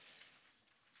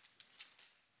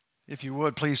If you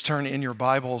would, please turn in your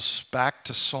Bibles back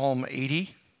to Psalm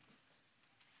 80.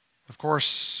 Of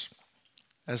course,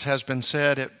 as has been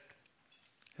said, it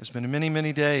has been many,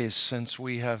 many days since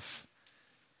we have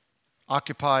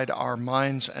occupied our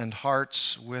minds and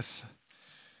hearts with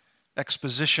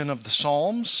exposition of the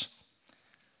Psalms.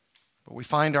 But we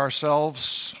find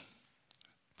ourselves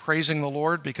praising the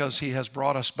Lord because He has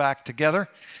brought us back together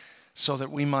so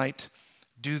that we might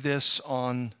do this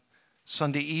on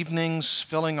Sunday evenings,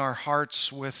 filling our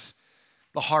hearts with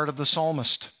the heart of the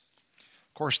psalmist.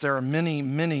 Of course, there are many,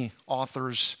 many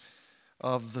authors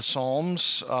of the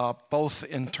Psalms, both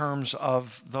in terms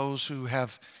of those who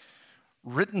have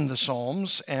written the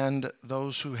Psalms and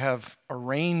those who have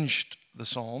arranged the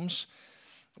Psalms.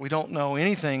 We don't know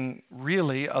anything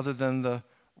really other than the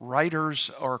writers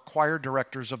or choir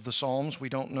directors of the Psalms. We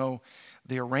don't know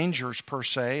the arrangers per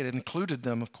se. It included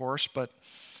them, of course, but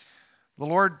the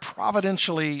Lord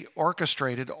providentially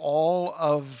orchestrated all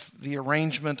of the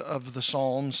arrangement of the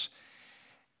Psalms.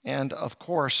 And of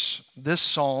course, this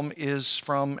psalm is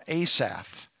from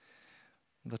Asaph.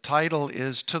 The title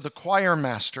is To the Choir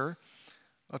Master,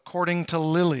 According to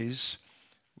Lilies,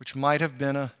 which might have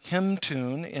been a hymn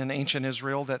tune in ancient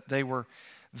Israel that they were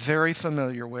very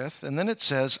familiar with. And then it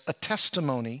says, a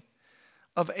testimony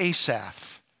of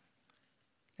Asaph,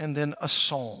 and then a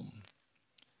psalm.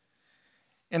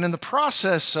 And in the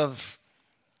process of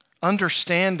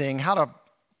understanding how to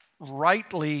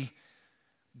rightly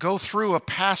go through a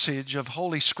passage of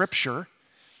Holy Scripture,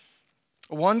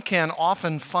 one can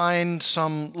often find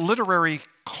some literary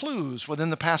clues within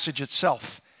the passage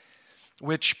itself,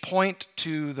 which point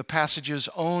to the passage's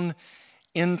own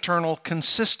internal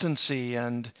consistency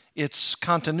and its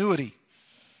continuity.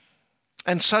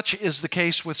 And such is the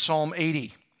case with Psalm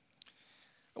 80.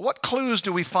 What clues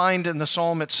do we find in the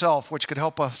psalm itself which could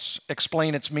help us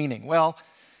explain its meaning? Well,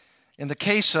 in the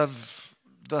case of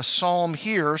the psalm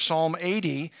here, Psalm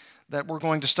 80, that we're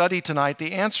going to study tonight,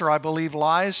 the answer, I believe,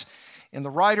 lies in the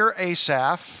writer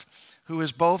Asaph, who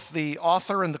is both the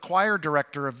author and the choir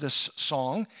director of this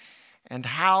song, and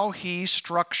how he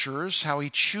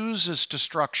chooses to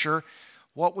structure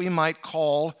what we might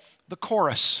call the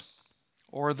chorus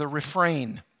or the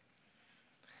refrain.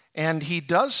 And he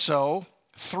does so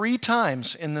 3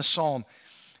 times in this psalm.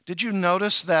 Did you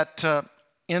notice that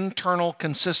internal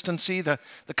consistency, the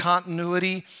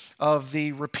continuity of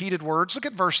the repeated words? Look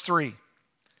at verse 3.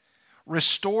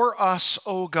 Restore us,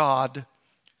 O God,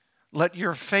 let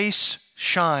your face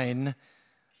shine,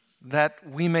 that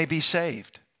we may be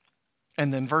saved.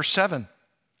 And then verse 7,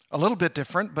 a little bit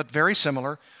different, but very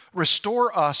similar.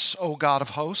 Restore us, O God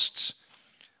of hosts,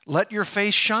 let your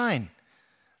face shine,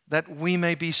 that we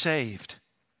may be saved.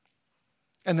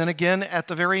 And then again at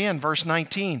the very end, verse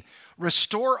 19,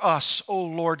 restore us, O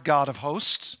Lord God of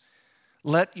hosts,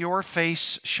 let your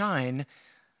face shine,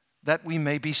 that we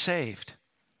may be saved.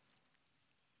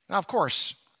 Now, of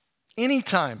course,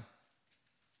 anytime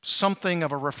something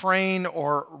of a refrain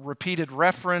or repeated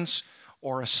reference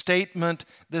or a statement,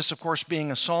 this, of course,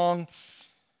 being a song,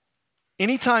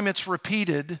 anytime it's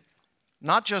repeated,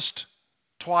 not just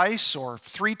twice or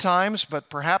 3 times, but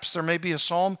perhaps there may be a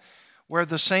psalm where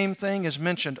the same thing is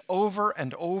mentioned over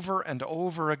and over and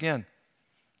over again.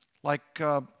 Like,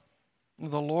 the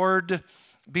Lord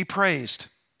be praised,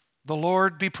 the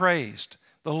Lord be praised,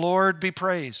 the Lord be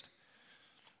praised.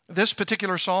 This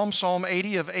particular psalm, Psalm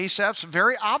 80 of Asaph's,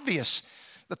 very obvious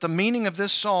that the meaning of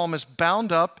this psalm is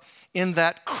bound up in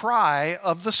that cry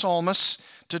of the psalmist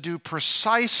to do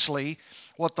precisely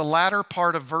what the latter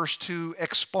part of verse 2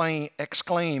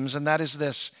 exclaims, and that is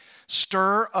this: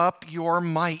 stir up your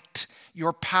might,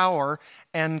 your power,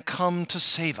 and come to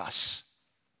save us.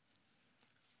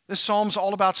 This psalm's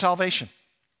all about salvation.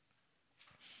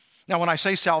 Now, when I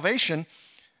say salvation,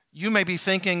 you may be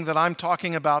thinking that I'm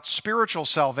talking about spiritual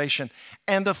salvation,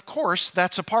 and of course,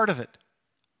 that's a part of it.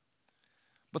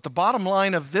 But the bottom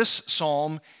line of this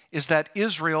psalm is that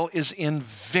Israel is in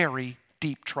very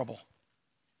deep trouble.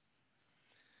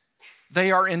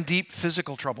 They are in deep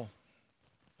physical trouble.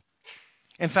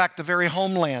 In fact, the very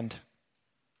homeland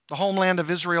of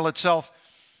Israel itself,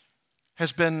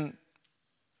 has been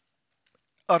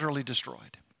utterly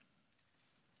destroyed.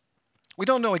 We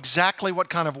don't know exactly what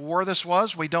kind of war this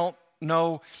was. We don't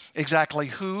know exactly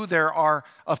who. There are,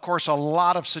 of course, a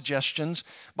lot of suggestions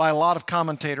by a lot of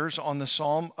commentators on the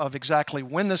psalm of exactly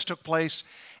when this took place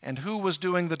and who was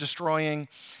doing the destroying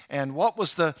and what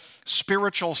was the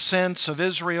spiritual sense of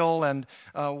Israel and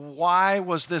why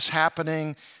was this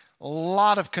happening. A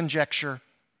lot of conjecture.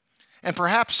 And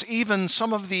perhaps even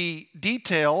some of the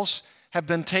details have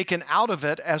been taken out of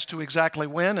it as to exactly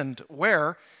when and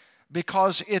where,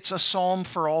 because it's a psalm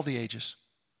for all the ages.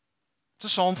 It's a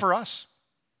psalm for us.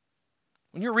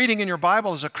 When you're reading in your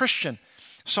Bible as a Christian,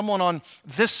 someone on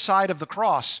this side of the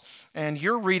cross, and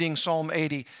you're reading Psalm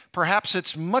 80, perhaps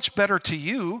it's much better to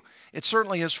you, it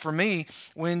certainly is for me,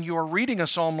 when you're reading a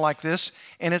psalm like this,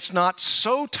 and it's not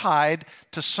so tied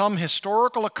to some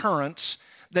historical occurrence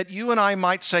that you and I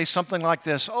might say something like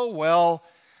this: oh, well,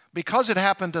 because it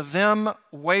happened to them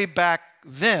way back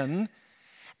then,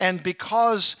 and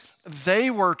because they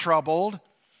were troubled,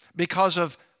 because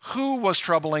of who was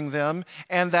troubling them,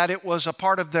 and that it was a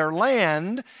part of their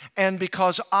land, and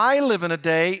because I live in a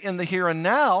day in the here and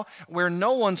now where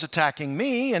no one's attacking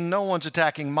me and no one's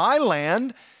attacking my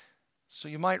land. So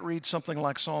you might read something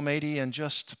like Psalm 80 and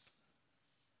just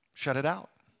shut it out,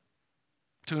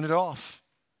 tune it off.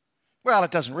 Well,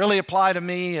 it doesn't really apply to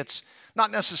me. It's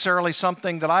not necessarily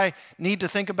something that I need to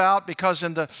think about, because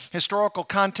in the historical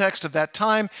context of that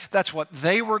time, that's what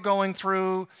they were going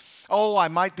through. Oh, I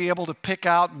might be able to pick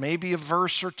out maybe a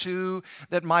verse or two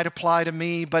that might apply to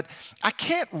me, but I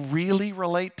can't really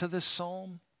relate to this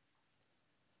psalm.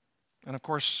 And of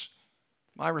course,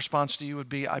 my response to you would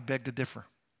be, I beg to differ.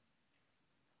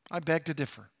 I beg to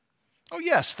differ. Oh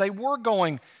yes, they were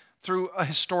going through a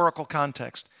historical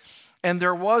context. And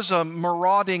there was a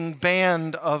marauding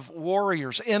band of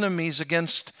warriors, enemies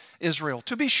against Israel,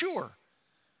 to be sure.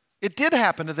 It did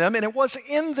happen to them, and it was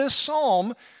in this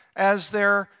psalm, as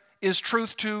there is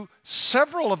truth to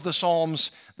several of the psalms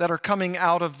that are coming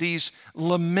out of these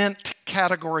lament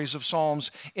categories of psalms,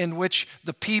 in which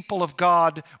the people of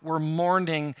God were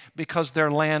mourning because their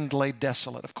land lay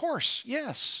desolate. Of course,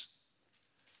 yes.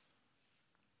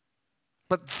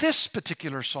 But this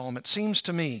particular psalm, it seems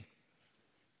to me,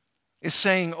 is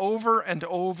saying over and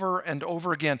over and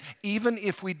over again, even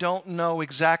if we don't know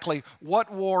exactly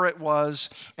what war it was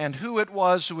and who it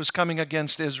was who was coming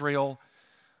against Israel,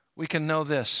 we can know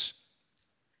this.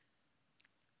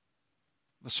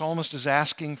 The psalmist is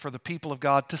asking for the people of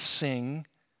God to sing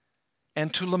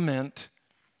and to lament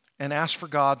and ask for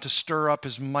God to stir up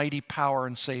His mighty power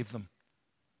and save them.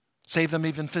 Save them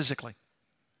even physically.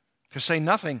 To say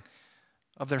nothing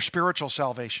of their spiritual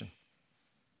salvation.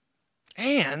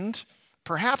 And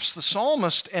perhaps the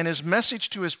psalmist and his message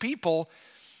to his people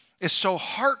is so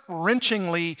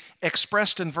heart-wrenchingly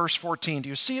expressed in verse 14. Do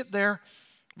you see it there?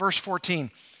 Verse 14.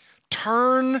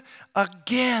 Turn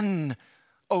again,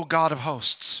 O God of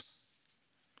hosts.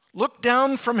 Look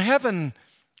down from heaven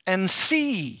and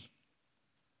see.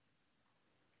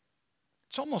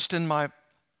 It's almost in my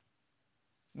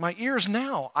ears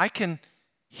now. I can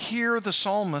hear the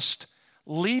psalmist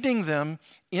leading them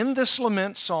in this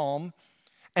lament psalm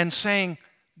and saying,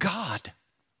 God,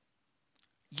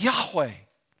 Yahweh,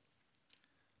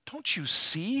 don't you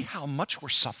see how much we're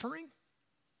suffering?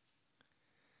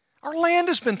 Our land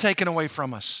has been taken away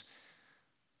from us.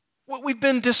 We've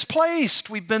been displaced.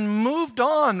 We've been moved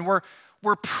on.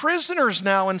 We're prisoners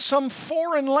now in some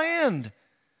foreign land.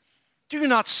 Do you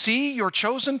not see your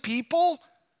chosen people?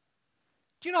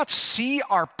 Do you not see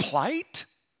our plight?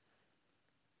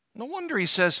 No wonder he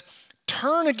says,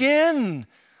 turn again,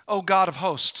 O God of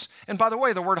hosts. And by the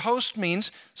way, the word host means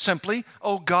simply,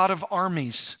 O God of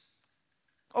armies.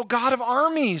 O God of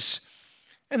armies.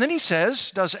 And then he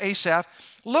says, does Asaph,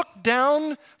 look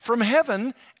down from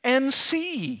heaven and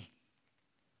see.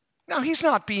 Now, he's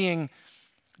not being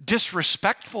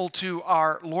disrespectful to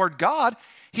our Lord God.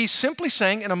 He's simply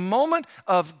saying, in a moment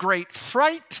of great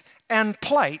fright and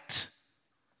plight,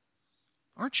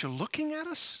 aren't you looking at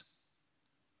us?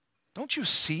 Don't you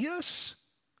see us?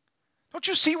 Don't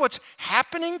you see what's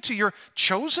happening to your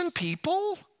chosen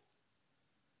people?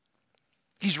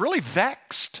 He's really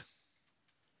vexed.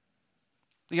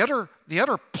 The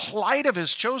utter plight of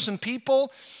his chosen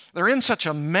people, they're in such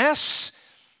a mess,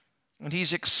 and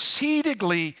he's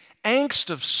exceedingly angst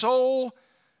of soul,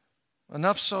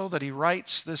 enough so that he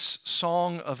writes this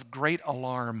song of great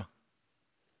alarm.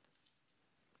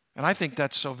 And I think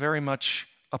that's so very much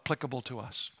applicable to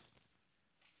us.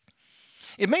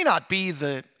 It may not be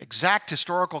the exact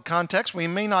historical context. We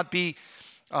may not be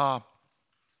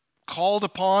called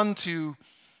upon to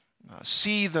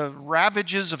see the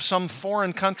ravages of some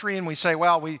foreign country and we say,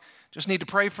 well, we just need to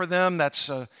pray for them. That's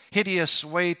a hideous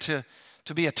way to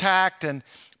be attacked. And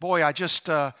boy, I just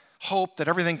hope that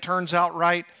everything turns out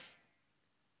right.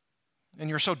 And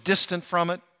you're so distant from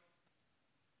it.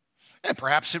 And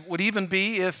perhaps it would even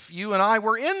be if you and I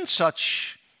were in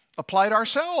such a plight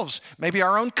ourselves. Maybe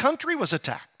our own country was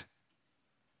attacked.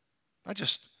 I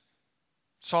just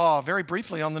saw very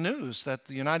briefly on the news that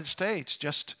the United States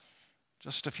just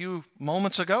a few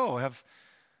moments ago have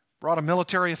brought a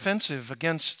military offensive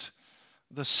against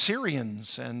the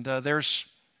Syrians, and there's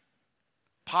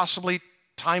possibly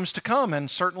times to come, and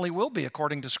certainly will be,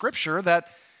 according to Scripture, that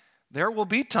there will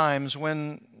be times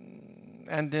when,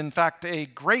 and in fact a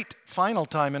great final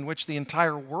time in which the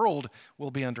entire world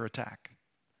will be under attack.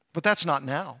 But that's not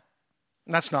now.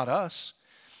 And that's not us.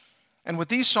 And with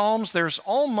these Psalms, there's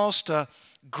almost a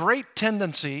great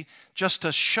tendency just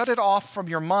to shut it off from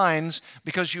your minds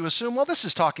because you assume, well, this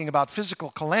is talking about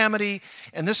physical calamity,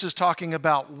 and this is talking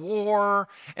about war,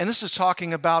 and this is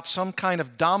talking about some kind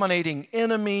of dominating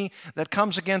enemy that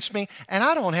comes against me, and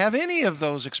I don't have any of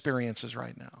those experiences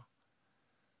right now.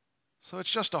 So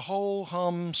it's just a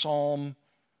ho-hum psalm,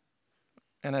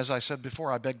 and as I said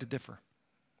before, I beg to differ.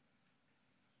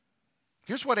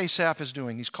 Here's what Asaph is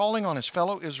doing. He's calling on his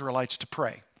fellow Israelites to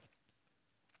pray.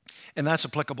 And that's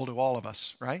applicable to all of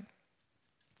us, right?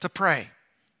 To pray.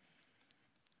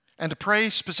 And to pray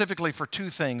specifically for two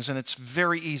things, and it's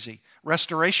very easy: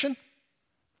 restoration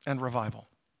and revival.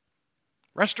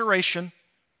 Restoration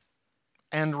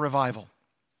and revival.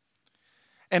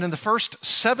 And in the first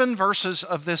 7 verses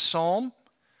of this psalm,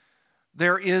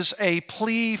 there is a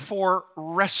plea for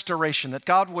restoration, that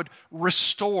God would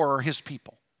restore his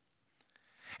people.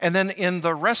 And then in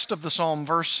the rest of the psalm,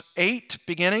 verse 8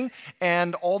 beginning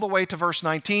and all the way to verse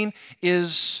 19,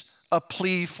 is a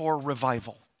plea for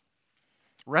revival.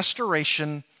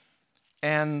 Restoration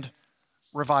and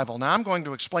revival. Now I'm going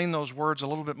to explain those words a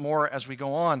little bit more as we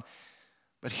go on,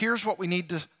 but here's what we need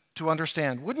to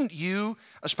understand. Wouldn't you,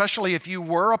 especially if you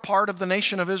were a part of the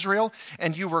nation of Israel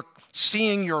and you were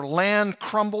seeing your land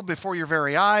crumble before your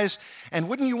very eyes, and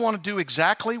wouldn't you want to do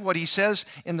exactly what he says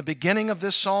in the beginning of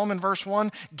this psalm in verse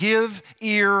 1? Give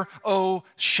ear, O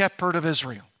shepherd of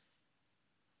Israel.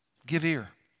 Give ear.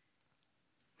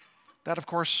 That, of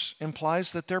course,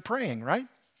 implies that they're praying, right?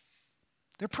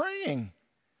 They're praying.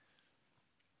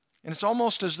 And it's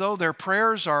almost as though their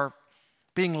prayers are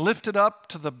being lifted up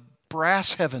to the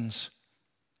brass heavens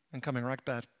and coming right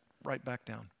back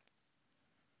down.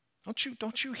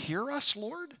 Don't you hear us,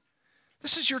 Lord?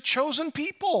 This is your chosen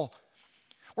people.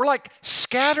 We're like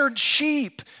scattered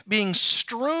sheep being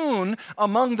strewn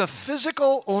among the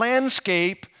physical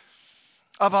landscape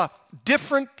of a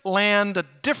different land, a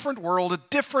different world, a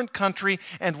different country,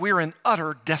 and we're in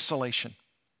utter desolation.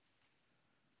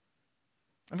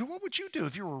 I mean, what would you do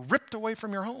if you were ripped away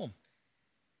from your home?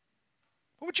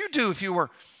 What would you do if you were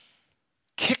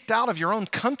kicked out of your own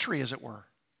country, as it were?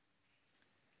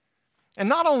 And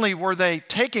not only were they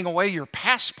taking away your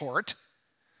passport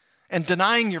and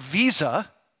denying your visa,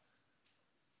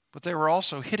 but they were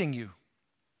also hitting you,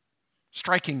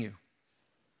 striking you,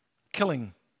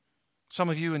 killing some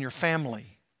of you and your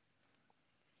family.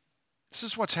 This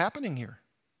is what's happening here.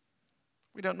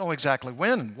 We don't know exactly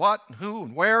when and what and who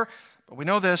and where, but we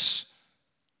know this: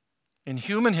 in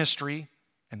human history,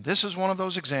 and this is one of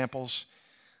those examples,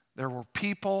 there were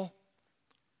people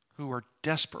who were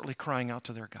desperately crying out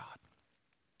to their God.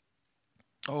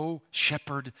 O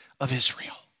shepherd of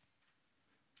Israel,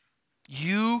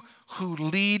 you who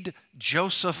lead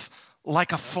Joseph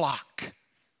like a flock.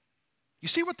 You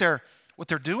see what they're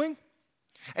doing?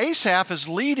 Asaph is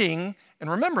leading, and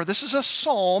remember, this is a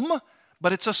psalm,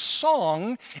 but it's a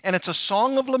song, and it's a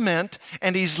song of lament,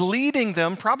 and he's leading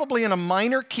them, probably in a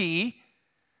minor key,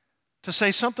 to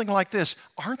say something like this: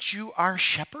 aren't you our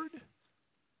shepherd?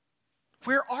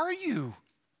 Where are you?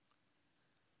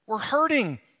 We're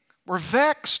hurting. We're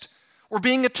vexed. We're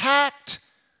being attacked.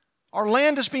 Our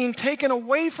land is being taken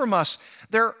away from us.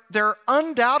 They're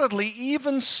undoubtedly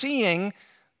even seeing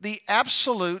the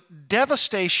absolute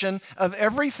devastation of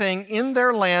everything in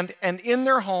their land and in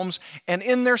their homes and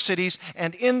in their cities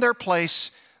and in their place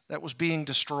that was being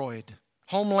destroyed.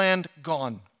 Homeland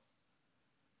gone.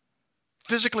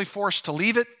 Physically forced to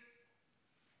leave it,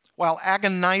 while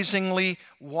agonizingly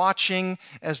watching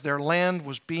as their land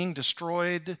was being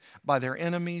destroyed by their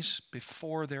enemies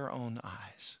before their own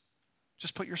eyes.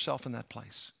 Just put yourself in that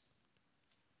place.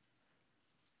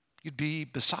 You'd be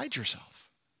beside yourself.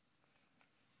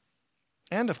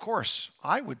 And of course,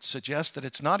 I would suggest that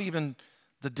it's not even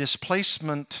the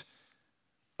displacement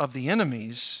of the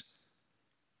enemies,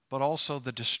 but also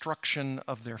the destruction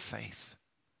of their faith.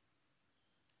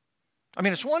 I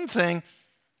mean, it's one thing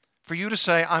for you to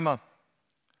say, I'm a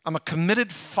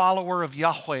committed follower of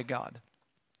Yahweh God.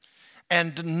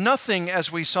 And nothing,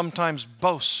 as we sometimes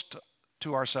boast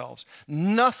to ourselves,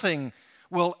 nothing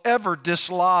will ever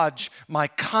dislodge my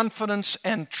confidence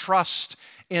and trust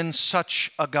in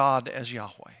such a God as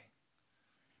Yahweh.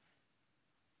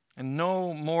 And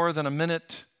no more than a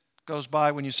minute goes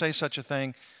by when you say such a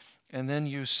thing, and then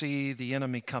you see the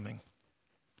enemy coming.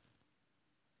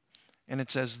 And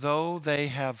it's as though they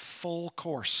have full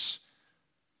course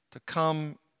to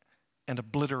come and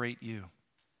obliterate you,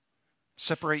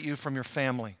 separate you from your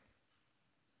family,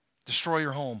 destroy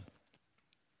your home,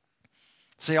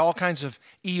 say all kinds of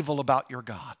evil about your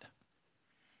God.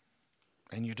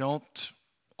 And you don't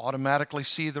automatically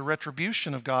see the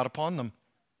retribution of God upon them.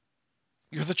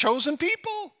 You're the chosen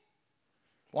people.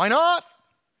 Why not?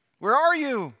 Where are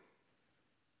you?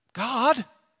 God,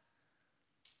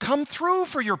 come through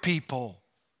for your people.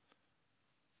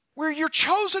 We're your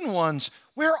chosen ones.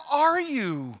 Where are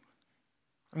you?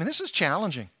 I mean, this is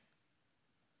challenging.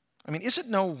 I mean, is it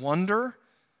no wonder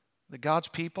that God's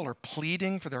people are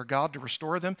pleading for their God to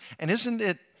restore them? And isn't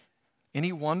it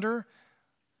any wonder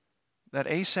that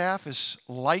Asaph is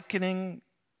likening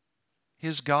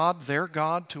his God, their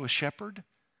God, to a shepherd?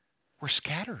 We're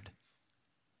scattered.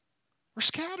 We're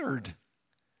scattered.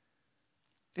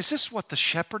 Is this what the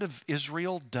shepherd of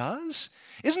Israel does?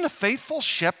 Isn't a faithful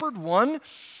shepherd one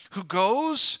who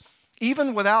goes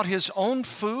even without his own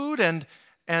food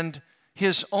and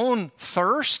his own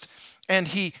thirst, and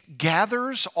he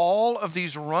gathers all of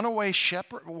these runaway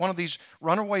sheep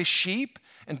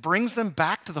and brings them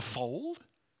back to the fold?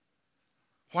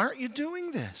 Why aren't you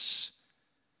doing this?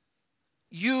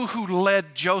 You who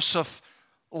led Joseph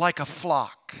like a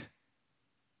flock.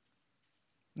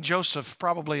 Joseph,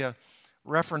 probably a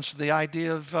reference to the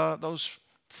idea of those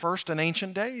first and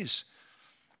ancient days.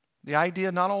 The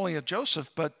idea not only of Joseph,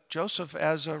 but Joseph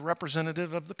as a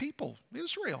representative of the people,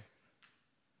 Israel.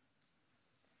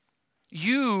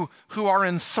 You who are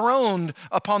enthroned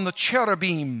upon the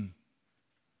cherubim,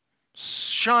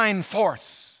 shine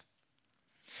forth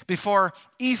before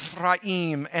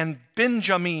Ephraim and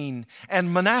Benjamin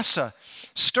and Manasseh.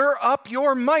 Stir up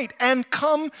your might and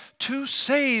come to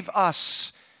save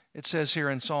us. It says here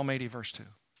in Psalm 80, verse 2.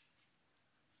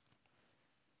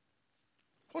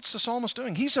 What's the psalmist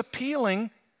doing? He's appealing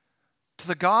to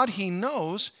the God he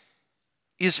knows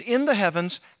is in the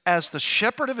heavens as the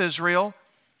shepherd of Israel,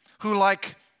 who,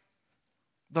 like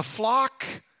the flock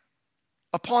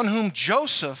upon whom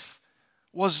Joseph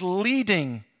was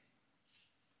leading,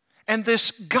 and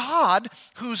this God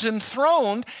who's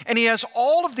enthroned, and he has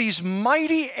all of these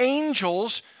mighty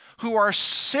angels who are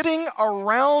sitting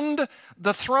around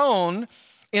the throne,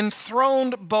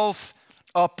 enthroned both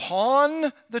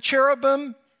upon the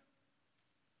cherubim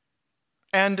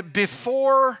and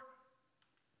before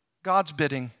God's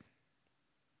bidding.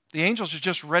 The angels are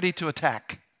just ready to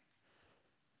attack.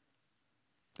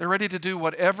 They're ready to do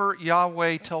whatever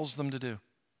Yahweh tells them to do.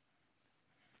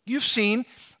 You've seen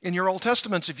in your Old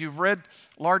Testaments, if you've read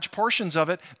large portions of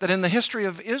it, that in the history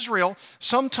of Israel,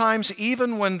 sometimes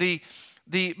even when the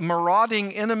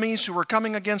marauding enemies who were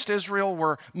coming against Israel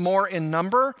were more in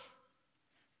number,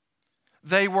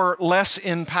 they were less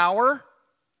in power.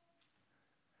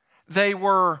 They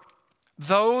were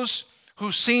those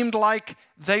who seemed like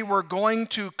they were going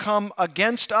to come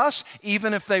against us,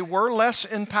 even if they were less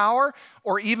in power,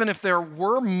 or even if there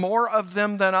were more of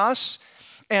them than us.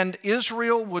 And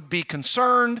Israel would be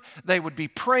concerned, they would be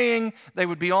praying, they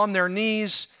would be on their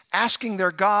knees, asking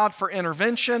their God for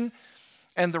intervention.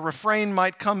 And the refrain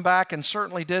might come back, and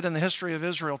certainly did in the history of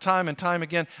Israel time and time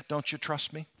again, don't you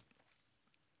trust me?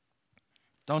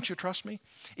 Don't you trust me?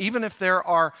 Even if there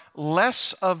are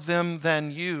less of them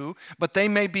than you, but they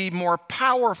may be more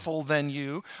powerful than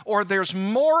you, or there's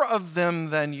more of them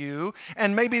than you,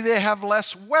 and maybe they have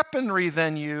less weaponry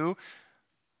than you,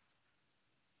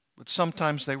 but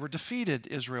sometimes they were defeated,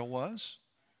 Israel was,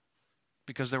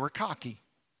 because they were cocky,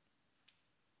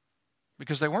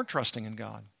 because they weren't trusting in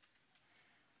God.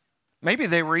 Maybe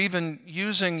they were even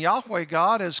using Yahweh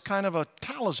God as kind of a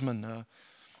talisman,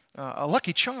 a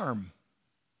lucky charm.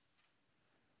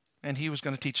 And he was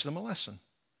going to teach them a lesson.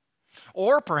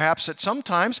 Or perhaps at some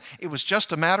times it was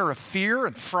just a matter of fear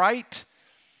and fright.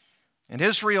 And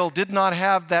Israel did not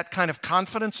have that kind of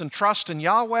confidence and trust in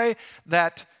Yahweh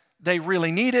that they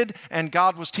really needed, and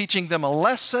God was teaching them a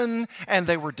lesson, and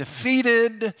they were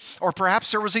defeated. Or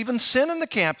perhaps there was even sin in the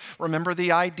camp. Remember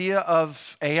the idea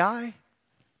of Ai?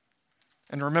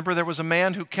 And remember there was a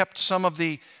man who kept some of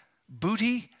the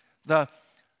booty, the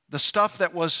stuff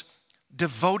that was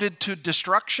devoted to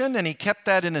destruction, and he kept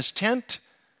that in his tent.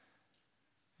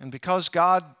 And because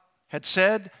God had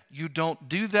said, you don't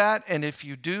do that, and if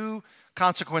you do,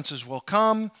 consequences will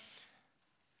come.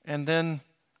 And then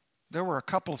there were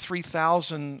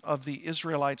 3,000 of the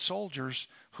Israelite soldiers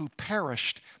who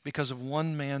perished because of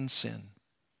one man's sin.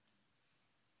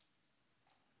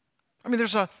 I mean,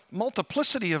 there's a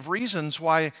multiplicity of reasons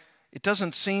why it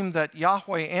doesn't seem that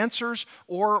Yahweh answers,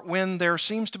 or when there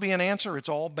seems to be an answer, it's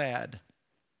all bad.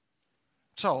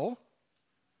 So,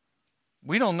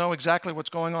 We don't know exactly what's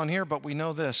going on here, but we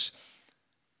know this.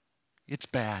 It's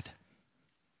bad.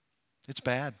 It's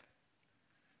bad.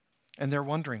 And they're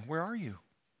wondering, where are you?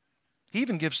 He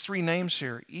even gives three names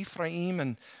here, Ephraim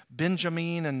and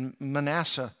Benjamin and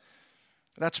Manasseh.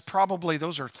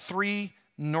 Those are three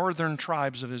northern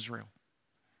tribes of Israel.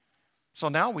 So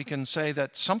now we can say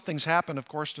that something's happened, of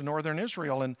course, to northern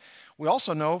Israel. And we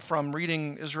also know from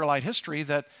reading Israelite history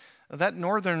that that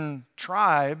northern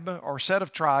tribe or set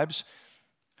of tribes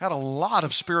had a lot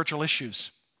of spiritual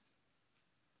issues.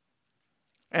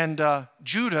 And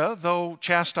Judah, though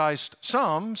chastised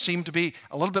some, seemed to be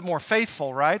a little bit more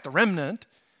faithful, right? The remnant.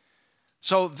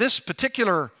 So this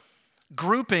particular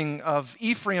grouping of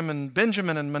Ephraim and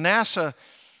Benjamin and Manasseh,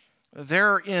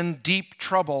 they're in deep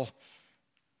trouble.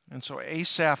 And so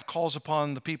Asaph calls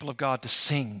upon the people of God to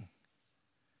sing.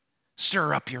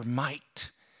 Stir up your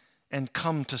might and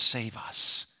come to save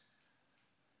us.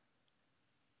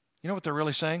 You know what they're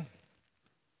really saying?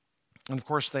 And of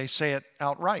course, they say it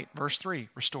outright. Verse 3,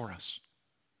 restore us.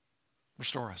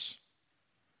 Restore us.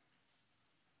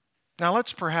 Now,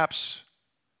 let's perhaps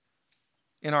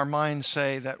in our minds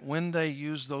say that when they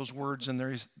use those words in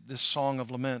this song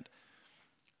of lament,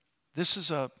 this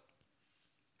is a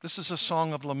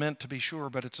song of lament to be sure,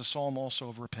 but it's a psalm also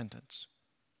of repentance.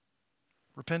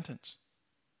 Repentance.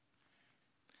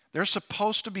 They're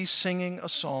supposed to be singing a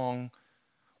song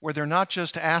where they're not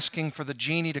just asking for the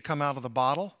genie to come out of the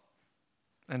bottle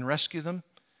and rescue them.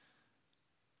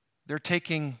 They're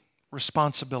taking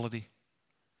responsibility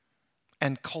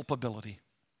and culpability.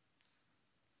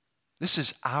 This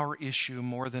is our issue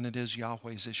more than it is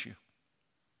Yahweh's issue.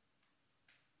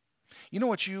 You know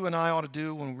what you and I ought to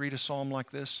do when we read a psalm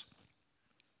like this?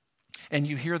 And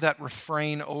you hear that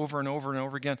refrain over and over and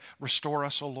over again, restore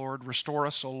us, O Lord, restore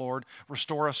us, O Lord,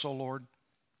 restore us, O Lord.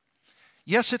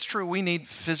 Yes, it's true, we need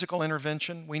physical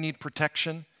intervention, we need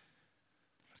protection.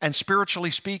 And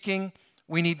spiritually speaking,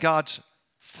 we need God's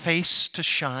face to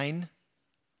shine.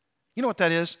 You know what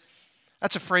that is?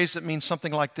 That's a phrase that means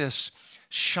something like this: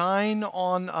 shine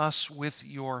on us with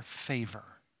your favor.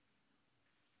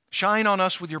 Shine on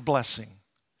us with your blessing.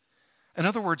 In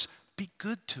other words, be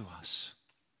good to us.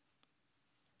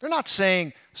 They're not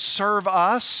saying, serve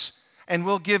us and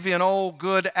we'll give you an old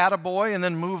good attaboy and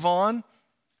then move on.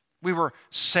 We were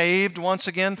saved once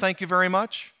again, thank you very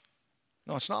much.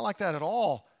 No, it's not like that at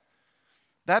all.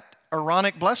 That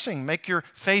Aaronic blessing, make your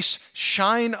face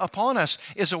shine upon us,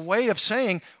 is a way of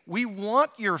saying, we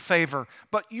want your favor,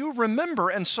 but you remember,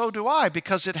 and so do I,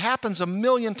 because it happens a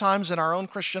million times in our own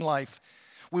Christian life.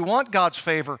 We want God's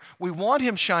favor. We want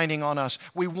Him shining on us.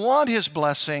 We want His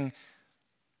blessing.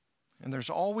 And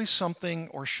there's always something,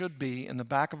 or should be, in the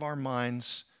back of our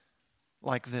minds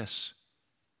like this.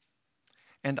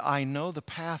 And I know the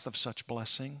path of such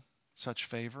blessing, such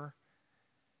favor,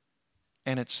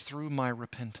 and it's through my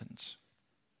repentance.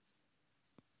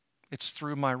 It's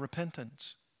through my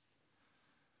repentance.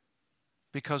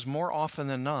 Because more often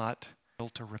than not, we're able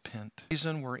to repent. The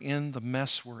reason we're in the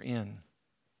mess we're in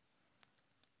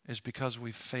is because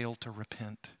we've failed to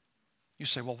repent. You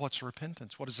say, well, what's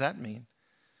repentance? What does that mean?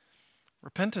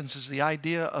 Repentance is the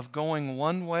idea of going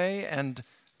one way, and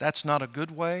that's not a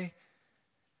good way,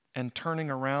 and turning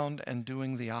around and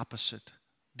doing the opposite,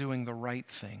 doing the right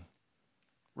thing.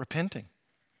 Repenting.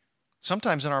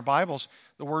 Sometimes in our Bibles,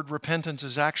 the word repentance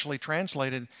is actually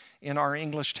translated in our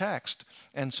English text,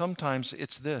 and sometimes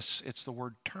it's the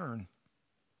word turn.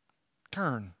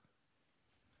 Turn.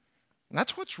 And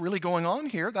that's what's really going on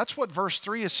here. That's what verse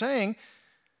 3 is saying.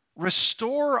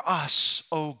 Restore us,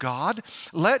 O God.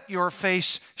 Let your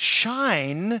face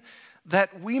shine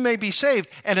that we may be saved.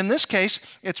 And in this case,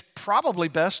 it's probably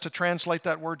best to translate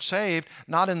that word saved,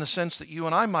 not in the sense that you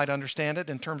and I might understand it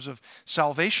in terms of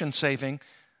salvation saving,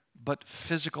 but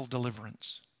physical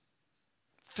deliverance.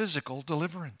 Physical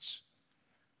deliverance.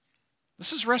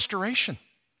 This is restoration.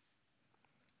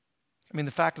 I mean,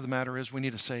 the fact of the matter is we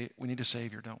need a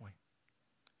Savior, don't we?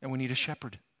 And we need a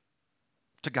shepherd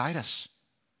to guide us.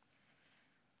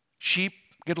 Sheep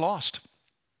get lost.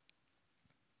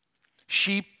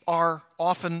 Sheep are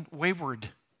often wayward.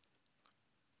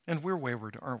 And we're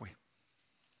wayward, aren't we?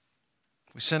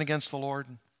 We sin against the Lord.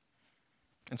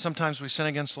 And sometimes we sin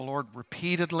against the Lord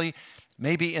repeatedly,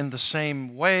 maybe in the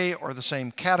same way or the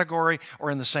same category or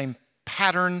in the same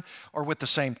pattern or with the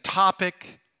same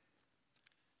topic.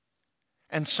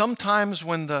 And sometimes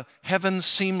when the heavens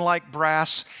seem like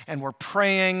brass and we're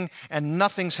praying and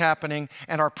nothing's happening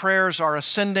and our prayers are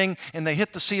ascending and they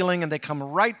hit the ceiling and they come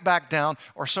right back down,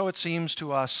 or so it seems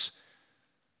to us,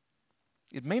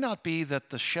 it may not be that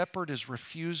the shepherd is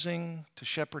refusing to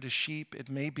shepherd his sheep. It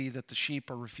may be that the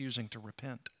sheep are refusing to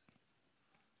repent.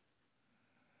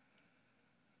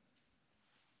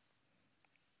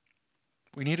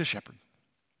 We need a shepherd.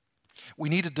 We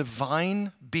need a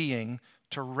divine being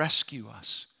to rescue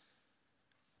us.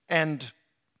 And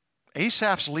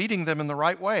Asaph's leading them in the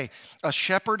right way. A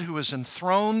shepherd who is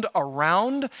enthroned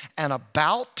around and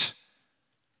about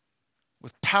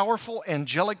with powerful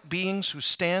angelic beings who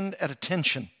stand at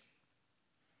attention.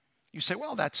 You say,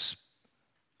 well, that's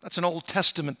an Old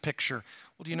Testament picture.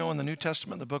 Well, do you know in the New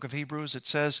Testament, in the book of Hebrews, it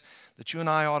says that you and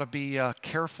I ought to be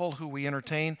careful who we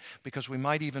entertain because we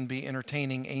might even be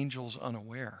entertaining angels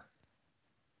unaware.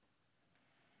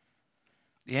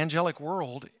 The angelic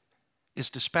world is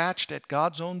dispatched at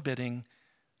God's own bidding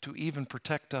to even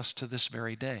protect us to this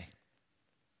very day.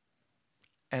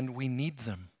 And we need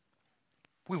them.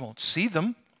 We won't see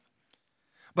them.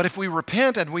 But if we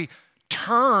repent and we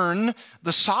turn,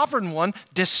 the Sovereign One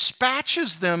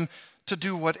dispatches them to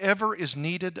do whatever is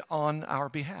needed on our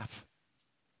behalf.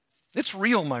 It's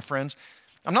real, my friends.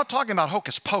 I'm not talking about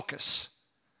hocus pocus.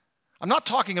 I'm not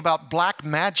talking about black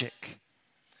magic.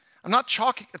 I'm not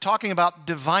talking about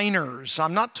diviners.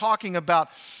 I'm not talking about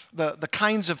the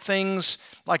kinds of things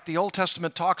like the Old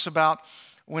Testament talks about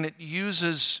when it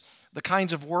uses the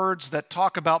kinds of words that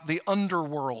talk about the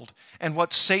underworld and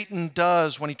what Satan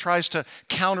does when he tries to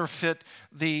counterfeit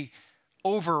the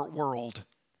overworld,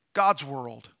 God's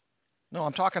world. No,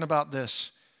 I'm talking about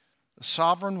this. The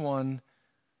Sovereign One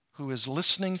who is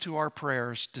listening to our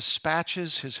prayers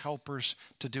dispatches his helpers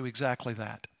to do exactly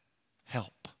that.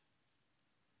 Help.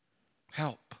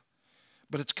 Help.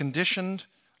 But it's conditioned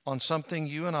on something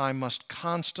you and I must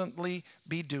constantly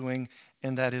be doing,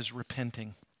 and that is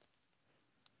repenting.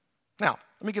 Now,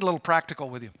 let me get a little practical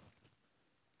with you.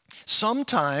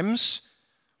 Sometimes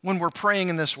when we're praying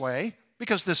in this way,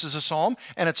 because this is a psalm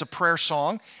and it's a prayer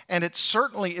song, and it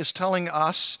certainly is telling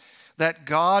us that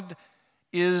God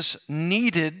is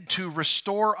needed to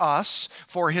restore us,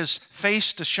 for his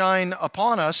face to shine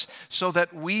upon us so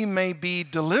that we may be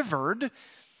delivered.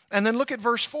 And then look at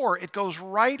verse 4. It goes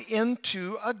right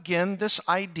into, again, this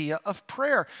idea of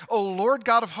prayer. O Lord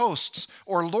God of hosts,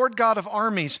 or Lord God of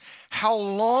armies, how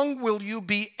long will you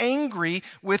be angry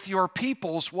with your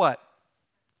people's what?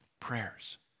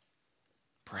 Prayers.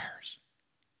 Prayers.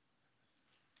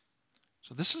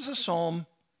 So this is a psalm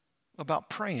about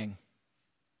praying.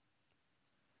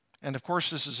 And of course,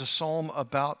 this is a psalm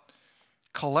about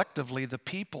collectively the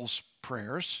people's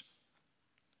prayers.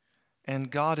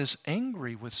 And God is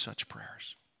angry with such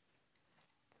prayers.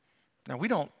 Now, we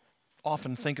don't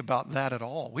often think about that at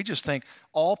all. We just think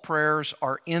all prayers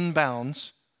are in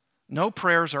bounds. No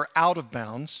prayers are out of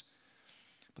bounds.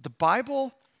 But the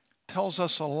Bible tells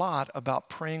us a lot about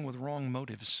praying with wrong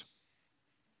motives.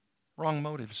 Wrong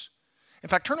motives. In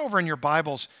fact, turn over in your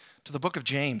Bibles to the book of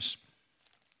James.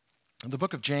 The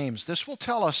book of James. This will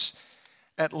tell us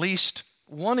at least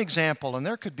one example, and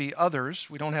there could be others.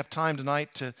 We don't have time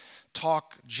tonight to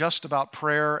talk just about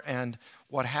prayer and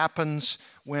what happens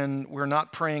when we're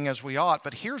not praying as we ought.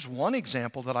 But here's one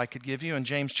example that I could give you in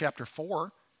James chapter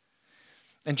 4.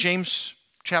 In James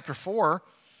chapter 4,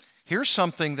 here's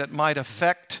something that might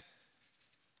affect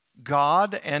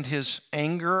God and his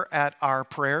anger at our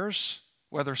prayers,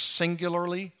 whether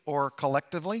singularly or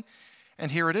collectively. And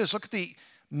here it is. Look at the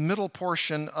middle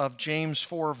portion of James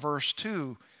 4, verse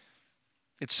 2.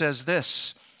 It says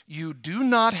this, you do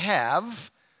not have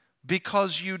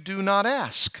because you do not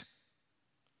ask.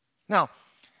 Now,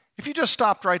 if you just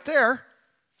stopped right there,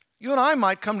 you and I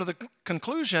might come to the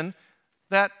conclusion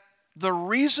that the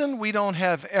reason we don't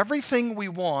have everything we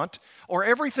want or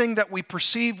everything that we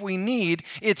perceive we need,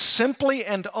 it's simply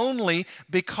and only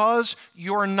because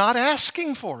you're not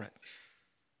asking for it.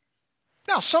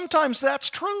 Now, sometimes that's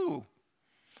true.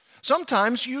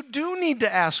 Sometimes you do need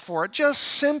to ask for it. Just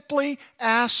simply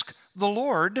ask the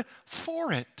Lord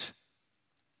for it.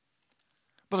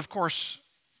 But of course,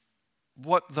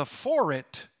 what the for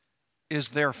it is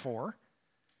there for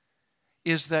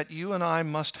is that you and I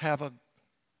must have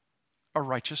a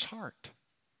righteous heart.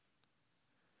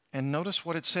 And notice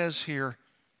what it says here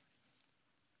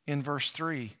in verse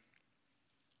 3.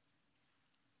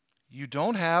 You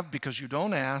don't have because you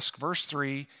don't ask. Verse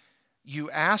 3,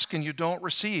 you ask and you don't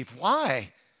receive.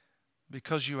 Why?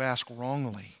 Because you ask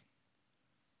wrongly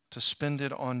to spend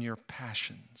it on your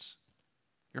passions,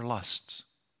 your lusts.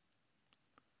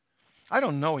 I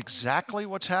don't know exactly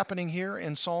what's happening here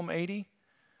in Psalm 80,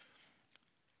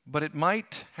 but it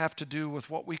might have to do with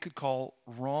what we could call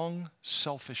wrong,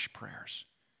 selfish prayers.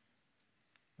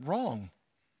 Wrong,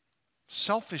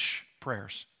 selfish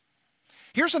prayers.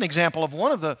 Here's an example of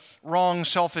one of the wrong,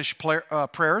 selfish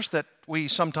prayers that we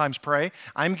sometimes pray.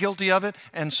 I'm guilty of it,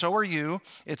 and so are you.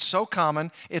 It's so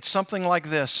common. It's something like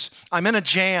this. I'm in a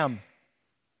jam.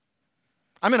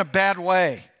 I'm in a bad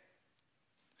way.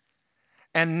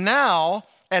 And now,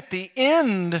 at the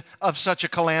end of such a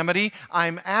calamity,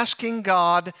 I'm asking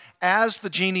God, as the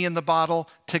genie in the bottle,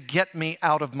 to get me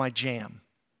out of my jam.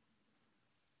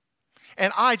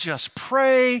 And I just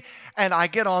pray, and I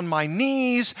get on my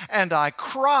knees, and I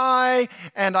cry,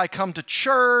 and I come to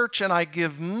church, and I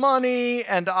give money,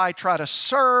 and I try to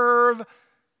serve.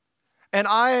 And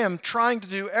I am trying to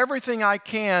do everything I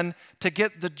can to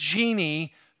get the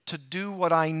genie to do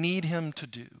what I need him to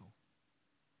do.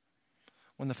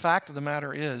 When the fact of the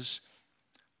matter is,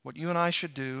 what you and I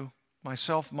should do,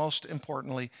 myself most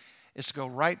importantly, is to go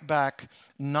right back,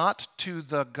 not to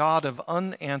the God of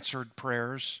unanswered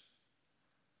prayers,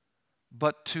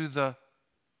 but to the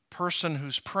person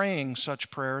who's praying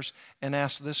such prayers and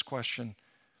ask this question: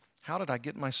 how did I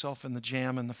get myself in the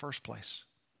jam in the first place?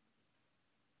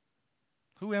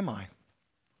 Who am I?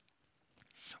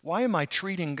 Why am I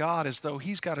treating God as though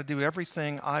he's got to do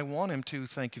everything I want him to?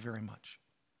 Thank you very much.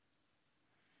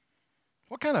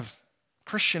 What kind of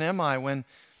Christian am I when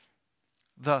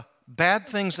the bad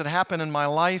things that happen in my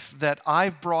life that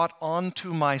I've brought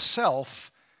onto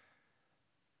myself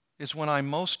is when I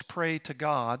most pray to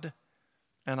God,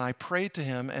 and I pray to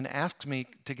him and ask me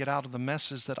to get out of the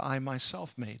messes that I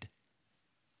myself made?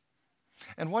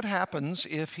 And what happens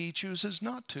if he chooses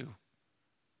not to?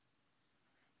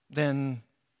 Then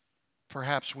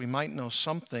perhaps we might know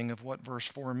something of what verse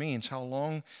 4 means. How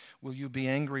long will you be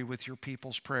angry with your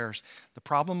people's prayers? The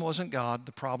problem wasn't God,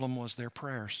 the problem was their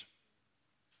prayers.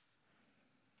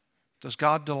 Does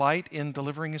God delight in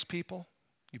delivering his people?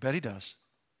 You bet he does.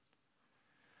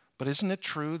 But isn't it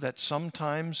true that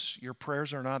sometimes your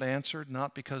prayers are not answered,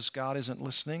 not because God isn't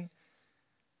listening?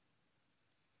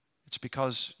 It's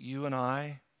because you and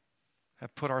I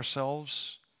have put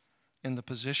ourselves in the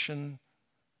position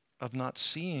of not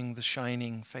seeing the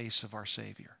shining face of our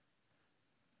Savior.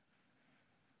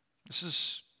 This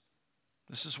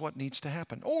is what needs to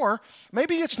happen. Or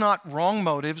maybe it's not wrong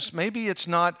motives. Maybe it's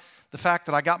not the fact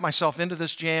that I got myself into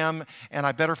this jam and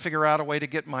I better figure out a way to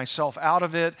get myself out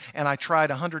of it, and I tried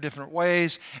 100 different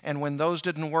ways, and when those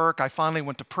didn't work, I finally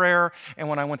went to prayer, and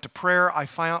when I went to prayer, I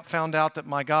found out that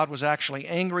my God was actually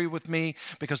angry with me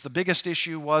because the biggest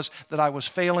issue was that I was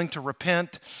failing to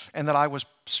repent and that I was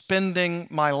spending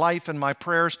my life and my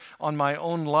prayers on my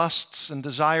own lusts and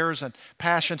desires and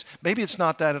passions. Maybe it's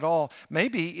not that at all.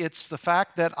 Maybe it's the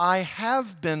fact that I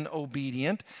have been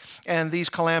obedient and these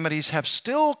calamities have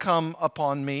still come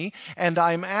upon me, and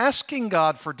I'm asking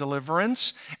God for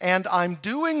deliverance, and I'm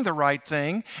doing the right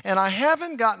thing, and I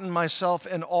haven't gotten myself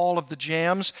in all of the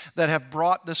jams that have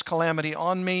brought this calamity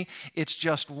on me. It's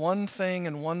just one thing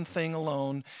and one thing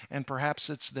alone, and perhaps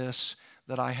it's this: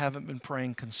 that I haven't been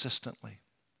praying consistently.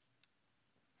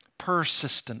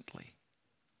 Persistently.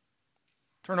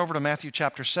 Turn over to Matthew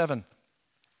chapter 7.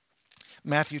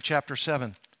 Matthew chapter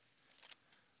 7.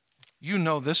 You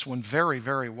know this one very,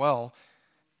 very well.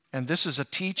 And this is a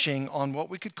teaching on what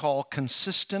we could call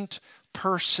consistent,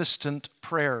 persistent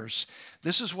prayers.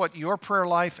 This is what your prayer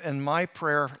life and my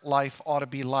prayer life ought to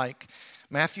be like.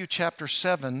 Matthew chapter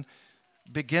 7,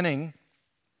 beginning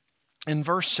in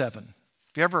verse 7.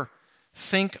 If you ever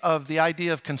think of the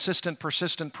idea of consistent,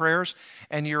 persistent prayers,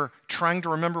 and you're trying to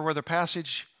remember where the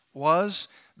passage was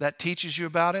that teaches you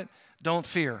about it, don't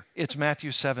fear. It's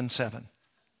Matthew 7:7.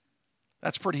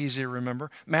 That's pretty easy to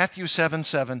remember. Matthew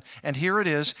 7:7. And here it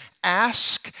is: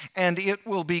 ask and it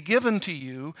will be given to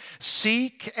you.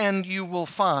 Seek and you will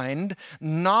find.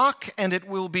 Knock and it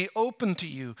will be open to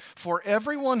you. For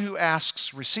everyone who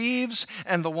asks receives,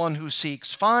 and the one who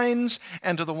seeks finds,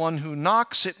 and to the one who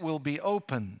knocks it will be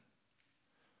open.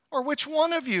 Or which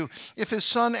one of you, if his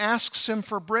son asks him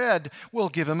for bread, will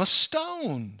give him a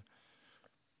stone?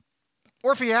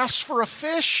 Or if he asks for a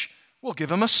fish, will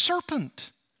give him a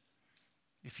serpent?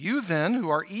 If you then, who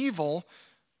are evil,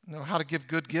 know how to give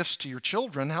good gifts to your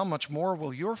children, how much more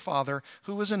will your Father,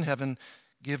 who is in heaven,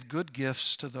 give good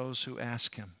gifts to those who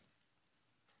ask him?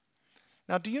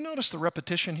 Now, do you notice the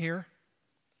repetition here?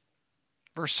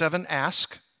 Verse 7,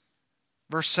 ask.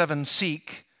 Verse 7,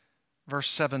 seek. Verse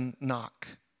 7, knock.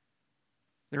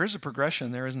 There is a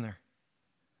progression there, isn't there?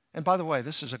 And by the way,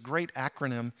 this is a great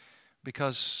acronym,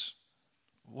 because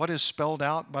what is spelled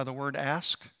out by the word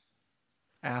ask?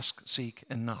 Ask, seek,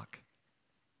 and knock.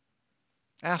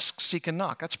 Ask, seek, and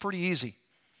knock. That's pretty easy.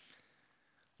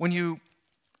 When you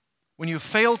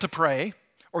fail to pray,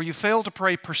 or you fail to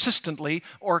pray persistently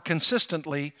or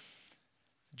consistently,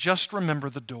 just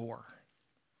remember the door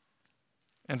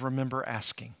and remember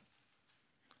asking.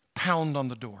 Pound on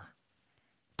the door.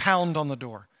 Pound on the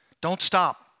door. Don't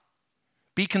stop.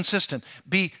 Be consistent.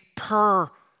 Be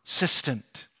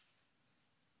persistent.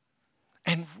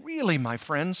 really, my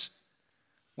friends,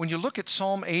 when you look at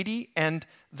Psalm 80 and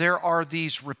there are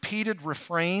these repeated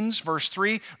refrains, verse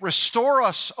 3, restore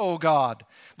us, O God.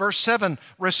 Verse 7,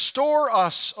 restore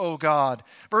us, O God.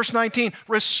 Verse 19,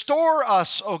 restore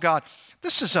us, O God.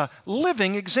 This is a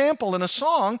living example in a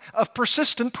song of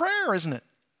persistent prayer, isn't it?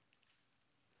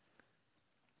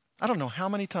 I don't know how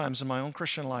many times in my own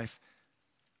Christian life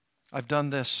I've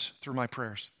done this through my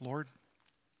prayers. Lord,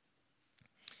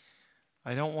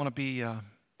 I don't want to be a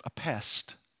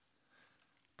pest,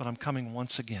 but I'm coming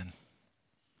once again.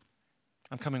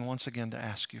 I'm coming once again to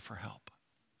ask you for help.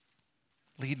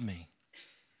 Lead me.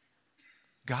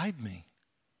 Guide me.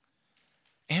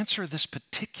 Answer this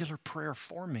particular prayer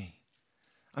for me.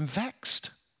 I'm vexed.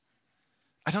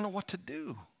 I don't know what to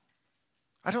do.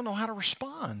 I don't know how to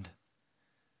respond.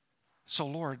 So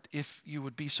Lord, if you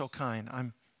would be so kind,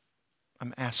 I'm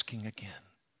asking again.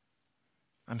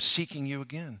 I'm seeking you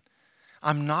again.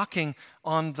 I'm knocking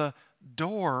on the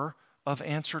door of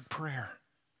answered prayer.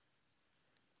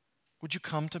 Would you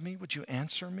come to me? Would you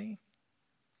answer me?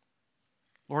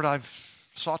 Lord, I've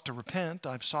sought to repent.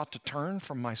 I've sought to turn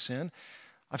from my sin.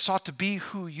 I've sought to be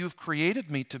who you've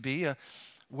created me to be, a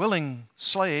willing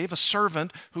slave, a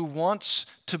servant who wants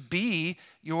to be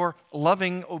your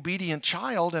loving, obedient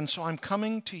child, and so I'm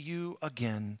coming to you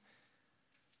again.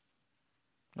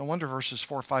 No wonder verses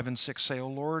 4, 5, and 6 say, O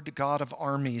Lord God of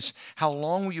armies, how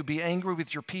long will you be angry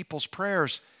with your people's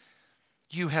prayers?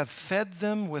 You have fed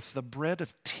them with the bread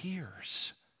of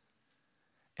tears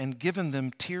and given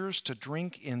them tears to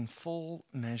drink in full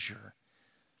measure.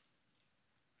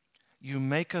 You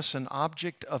make us an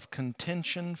object of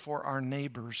contention for our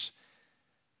neighbors,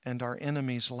 and our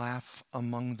enemies laugh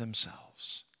among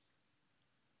themselves.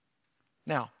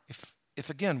 Now, if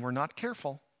again we're not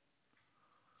careful,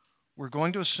 we're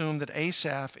going to assume that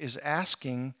Asaph is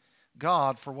asking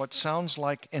God for what sounds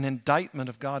like an indictment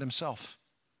of God himself.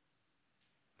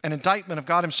 An indictment of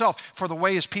God himself for the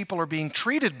way his people are being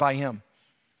treated by him.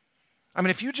 I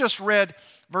mean, if you just read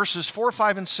verses 4,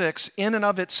 5, and 6 in and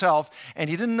of itself, and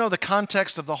you didn't know the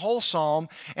context of the whole psalm,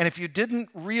 and if you didn't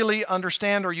really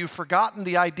understand or you've forgotten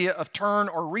the idea of turn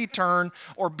or return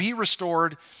or be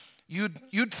restored,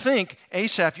 you'd think,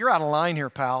 Asaph, you're out of line here,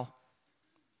 pal.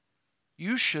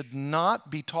 You should not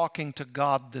be talking to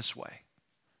God this way.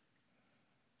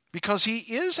 Because he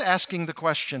is asking the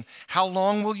question, how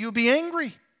long will you be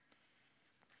angry?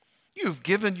 You've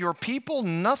given your people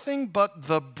nothing but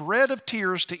the bread of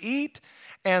tears to eat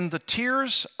and the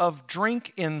tears of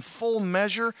drink in full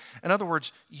measure. In other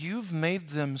words, you've made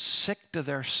them sick to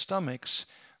their stomachs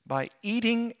by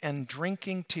eating and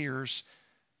drinking tears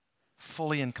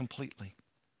fully and completely.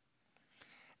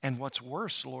 And what's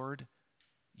worse, Lord,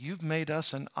 you've made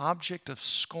us an object of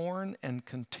scorn and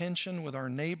contention with our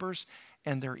neighbors,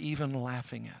 and they're even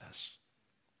laughing at us.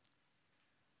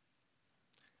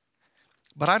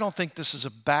 But I don't think this is a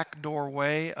backdoor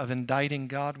way of indicting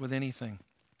God with anything.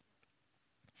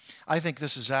 I think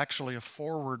this is actually a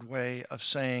forward way of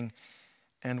saying,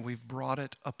 and we've brought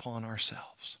it upon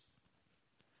ourselves.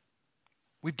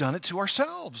 We've done it to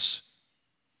ourselves.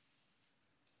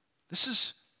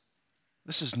 This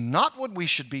is not what we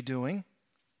should be doing.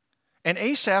 And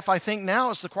Asaph, I think now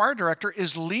as the choir director,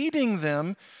 is leading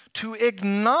them to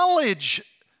acknowledge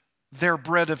their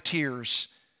bread of tears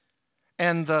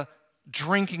and the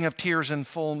drinking of tears in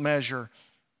full measure.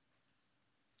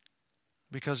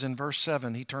 Because in verse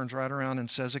 7, he turns right around and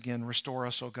says again, restore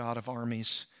us, O God of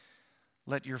armies.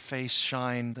 Let your face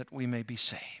shine that we may be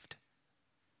saved.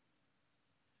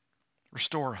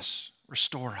 Restore us.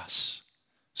 Restore us.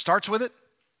 Starts with it,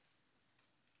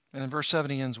 and in verse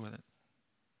 7 he ends with it.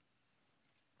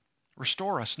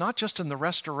 Restore us, not just in the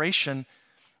restoration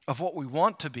of what we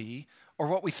want to be or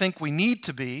what we think we need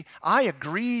to be. I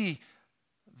agree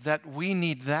that we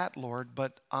need that, Lord,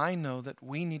 but I know that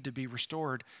we need to be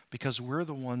restored because we're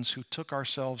the ones who took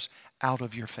ourselves out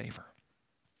of your favor.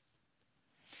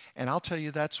 And I'll tell you,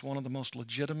 that's one of the most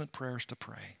legitimate prayers to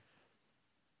pray.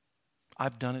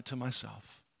 I've done it to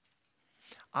myself.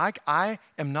 I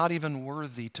am not even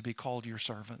worthy to be called your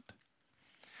servant.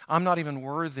 I'm not even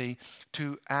worthy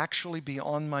to actually be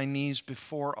on my knees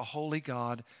before a holy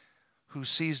God who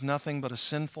sees nothing but a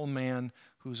sinful man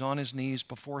who's on his knees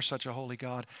before such a holy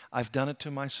God. I've done it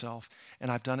to myself,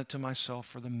 and I've done it to myself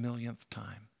for the millionth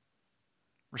time.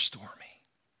 Restore me.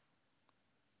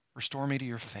 Restore me to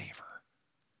your favor.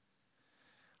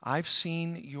 I've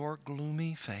seen your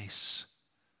gloomy face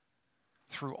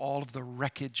through all of the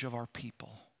wreckage of our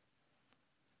people,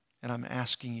 and I'm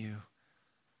asking you,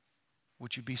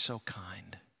 would you be so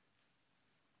kind?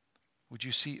 Would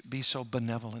you be so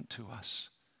benevolent to us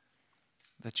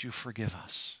that you forgive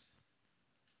us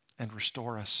and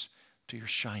restore us to your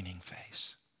shining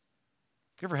face.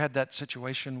 Have you ever had that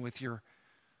situation with your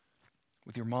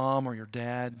mom or your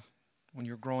dad when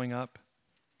you were growing up,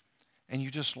 and you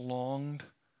just longed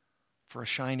for a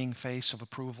shining face of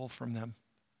approval from them?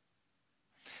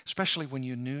 Especially when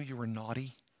you knew you were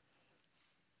naughty.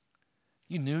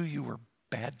 You knew you were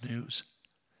bad news.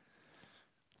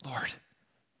 Lord,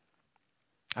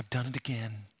 I've done it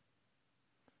again.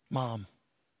 Mom,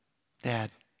 Dad,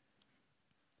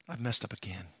 I've messed up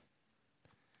again.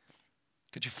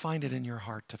 Could you find it in your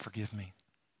heart to forgive me?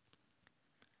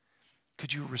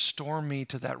 Could you restore me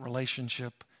to that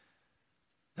relationship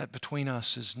that between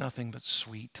us is nothing but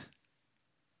sweet,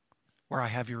 where I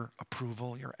have your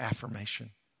approval, your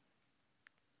affirmation?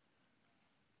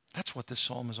 That's what this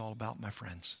psalm is all about, my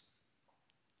friends.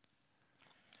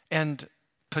 And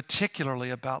particularly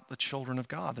about the children of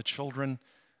God, the children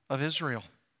of Israel.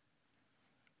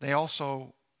 They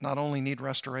also not only need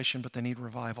restoration, but they need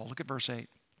revival. Look at verse 8.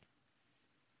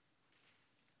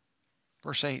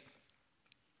 Verse 8.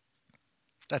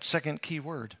 That second key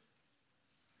word.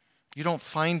 You don't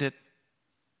find it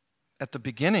at the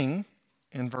beginning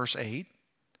in verse 8,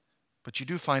 but you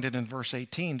do find it in verse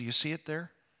 18. Do you see it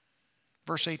there?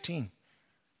 Verse 18.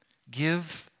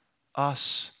 Give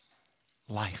us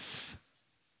life.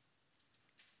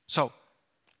 So,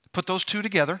 put those two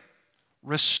together.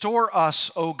 Restore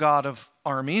us, O God of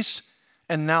armies.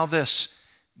 And now this,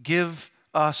 give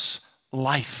us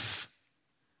life.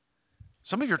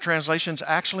 Some of your translations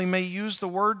actually may use the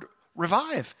word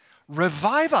revive.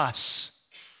 Revive us.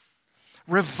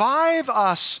 Revive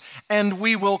us, and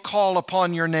we will call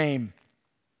upon your name.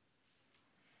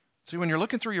 See, when you're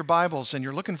looking through your Bibles and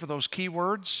you're looking for those key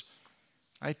words,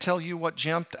 I tell you what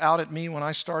jumped out at me when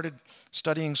I started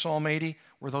studying Psalm 80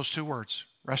 were those two words,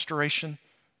 restoration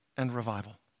and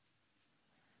revival.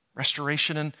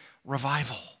 Restoration and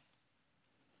revival.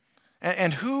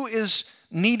 And who is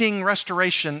needing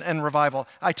restoration and revival?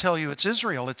 I tell you, it's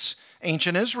Israel. It's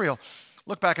ancient Israel.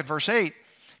 Look back at verse 8.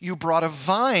 You brought a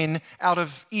vine out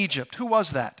of Egypt. Who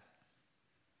was that?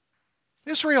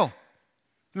 Israel.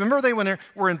 Remember, they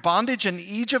were in bondage in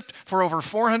Egypt for over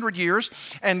 400 years,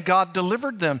 and God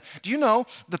delivered them. Do you know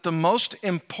that the most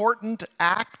important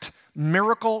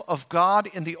miracle of God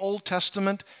in the Old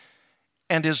Testament,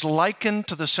 and is likened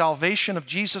to the salvation of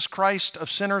Jesus Christ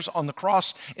of sinners on the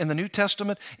cross in the New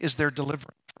Testament, is their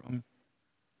deliverance from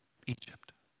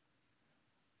Egypt?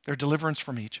 Their deliverance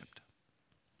from Egypt.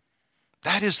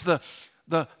 That is the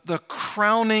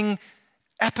crowning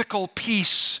epical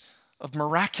piece of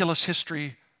miraculous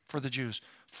history for the Jews.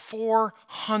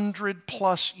 400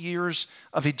 plus years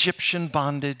of Egyptian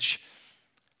bondage,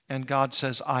 and God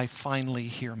says, I finally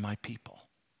hear my people.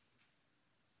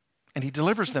 And he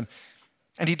delivers them.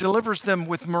 And he delivers them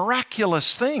with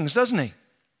miraculous things, doesn't he?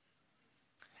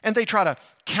 And they try to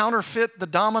counterfeit the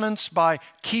dominance by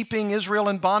keeping Israel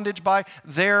in bondage by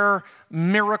their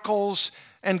miracles,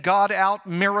 and God out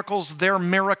miracles their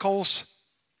miracles.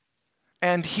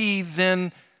 And he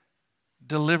then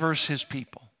delivers his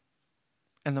people.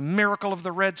 And the miracle of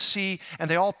the Red Sea, and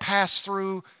they all pass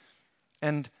through,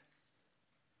 and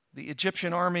the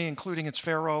Egyptian army, including its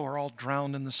Pharaoh, are all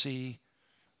drowned in the sea.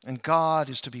 And God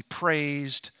is to be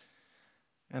praised.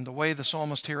 And the way the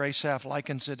psalmist here, Asaph,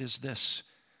 likens it is this.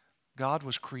 God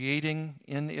was creating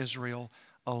in Israel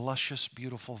a luscious,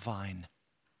 beautiful vine.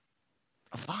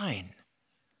 A vine.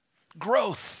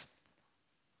 Growth.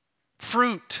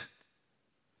 Fruit.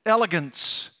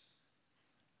 Elegance.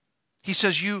 He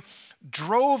says, you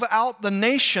drove out the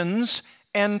nations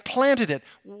and planted it.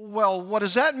 Well, what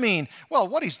does that mean? Well,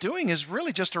 what he's doing is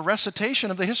really just a recitation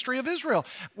of the history of Israel.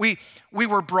 We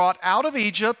were brought out of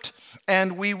Egypt,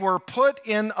 and we were put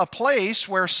in a place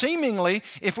where seemingly,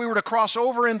 if we were to cross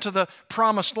over into the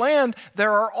promised land,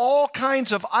 there are all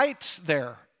kinds of ites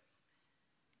there.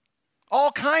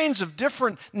 All kinds of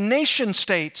different nation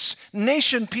states,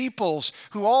 nation peoples,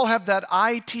 who all have that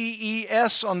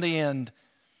I-T-E-S on the end.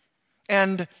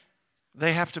 And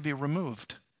they have to be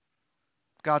removed.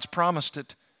 God's promised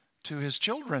it to his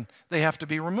children. They have to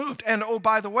be removed. And oh,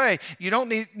 by the way, you don't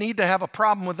need to have a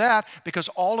problem with that, because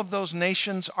all of those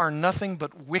nations are nothing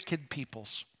but wicked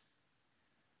peoples.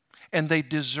 And they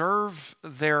deserve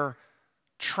their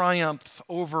triumph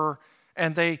over,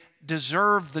 and they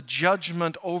deserve the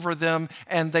judgment over them,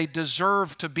 and they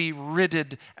deserve to be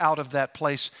ridded out of that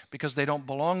place because they don't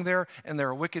belong there, and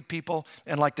they're a wicked people.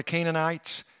 And like the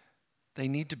Canaanites, they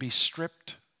need to be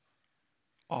stripped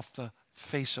off the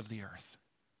face of the earth.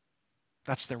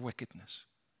 That's their wickedness.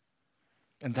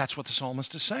 And that's what the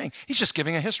psalmist is saying. He's just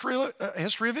giving a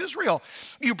history of Israel.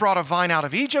 You brought a vine out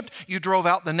of Egypt, you drove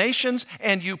out the nations,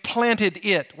 and you planted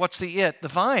it. What's the it? The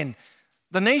vine,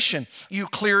 the nation. You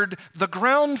cleared the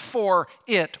ground for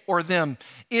it or them.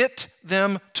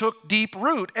 Them took deep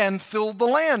root and filled the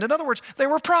land. In other words, they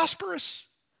were prosperous.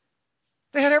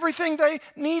 They had everything they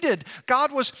needed.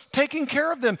 God was taking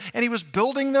care of them, and he was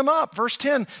building them up. Verse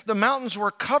 10, the mountains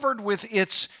were covered with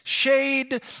its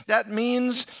shade. That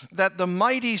means that the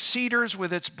mighty cedars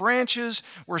with its branches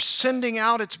were sending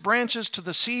out its branches to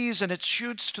the seas and its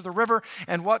shoots to the river.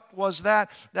 And what was that?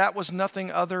 That was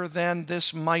nothing other than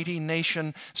this mighty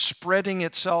nation spreading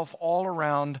itself all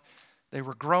around. They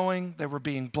were growing, they were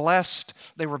being blessed,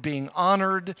 they were being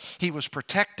honored. He was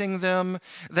protecting them.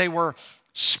 They were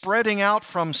spreading out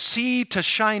from sea to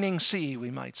shining sea, we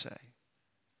might say.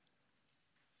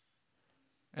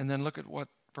 And then look at what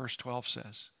verse 12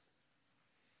 says.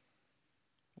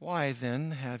 Why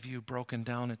then have you broken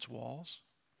down its walls,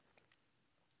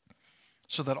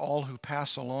 so that all who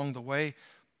pass along the way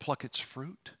pluck its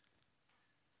fruit?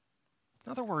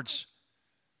 In other words,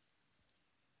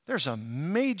 there's a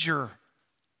major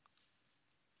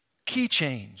key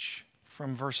change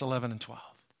from verse 11 and 12.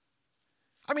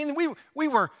 I mean, we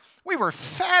were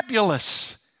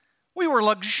fabulous. We were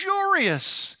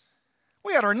luxurious.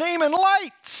 We had our name in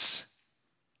lights.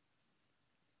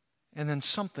 And then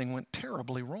something went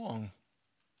terribly wrong.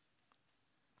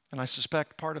 And I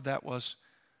suspect part of that was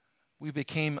we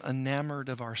became enamored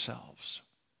of ourselves.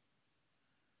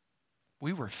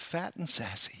 We were fat and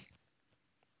sassy.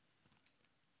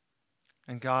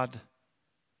 And God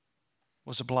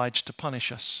was obliged to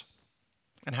punish us.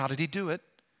 And how did he do it?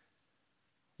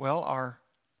 Well, our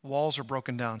walls are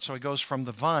broken down. So he goes from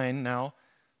the vine now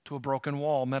to a broken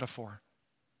wall metaphor.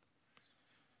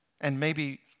 And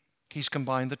maybe he's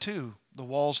combined the two, the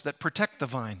walls that protect the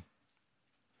vine.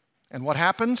 And what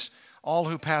happens? All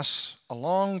who pass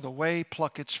along the way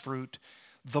pluck its fruit.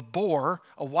 The boar,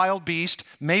 a wild beast,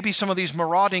 maybe some of these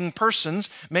marauding persons,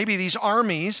 maybe these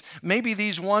armies, maybe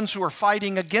these ones who are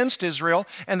fighting against Israel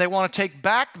and they want to take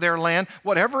back their land,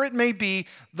 whatever it may be,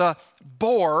 the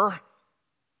boar,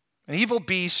 an evil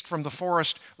beast from the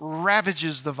forest,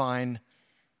 ravages the vine,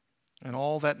 and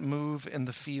all that move in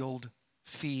the field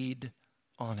feed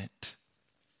on it.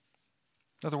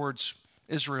 In other words,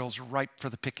 Israel's ripe for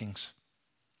the pickings.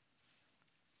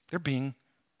 They're being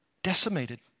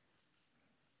decimated.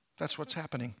 That's what's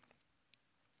happening.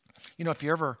 You know, if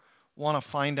you ever want to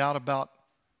find out about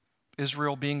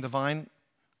Israel being the vine,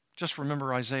 just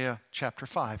remember Isaiah chapter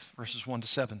 5, verses 1 to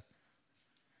 7.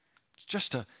 It's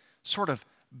just a sort of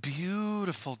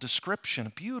beautiful description,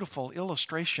 a beautiful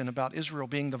illustration about Israel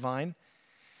being the vine.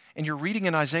 And you're reading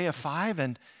in Isaiah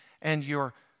 5 and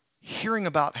you're hearing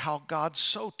about how God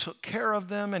so took care of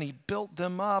them and he built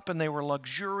them up and they were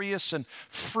luxurious and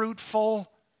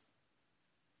fruitful.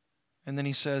 And then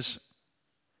he says,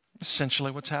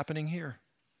 essentially what's happening here.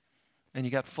 And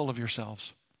you got full of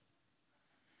yourselves.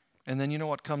 And then you know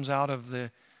what comes out of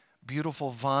the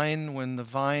beautiful vine when the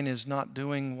vine is not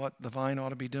doing what the vine ought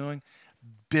to be doing?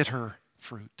 Bitter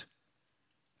fruit.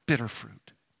 Bitter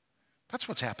fruit. That's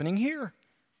what's happening here.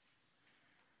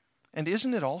 And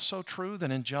isn't it also true that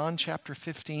in John chapter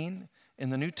 15 in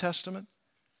the New Testament,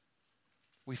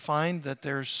 we find that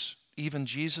there's even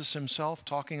Jesus himself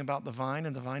talking about the vine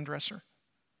and the vine dresser?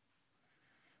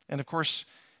 And of course,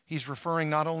 he's referring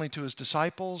not only to his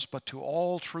disciples, but to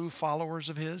all true followers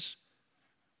of his.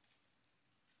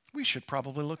 We should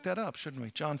probably look that up, shouldn't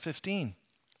we? John 15.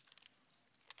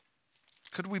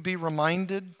 Could we be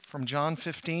reminded from John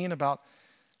 15 about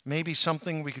maybe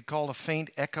something we could call a faint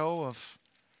echo of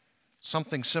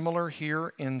something similar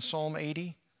here in Psalm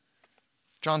 80?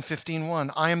 John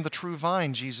 15:1, I am the true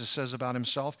vine, Jesus says about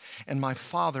himself, and my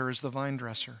Father is the vine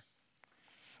dresser.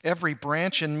 Every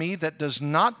branch in me that does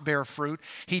not bear fruit,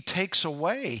 he takes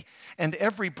away. And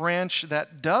every branch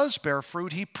that does bear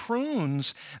fruit, he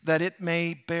prunes that it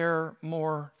may bear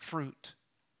more fruit.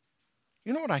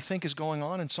 You know what I think is going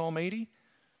on in Psalm 80?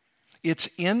 It's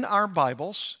in our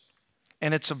Bibles,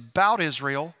 and it's about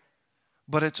Israel,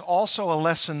 but it's also a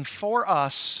lesson for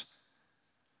us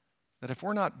that if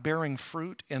we're not bearing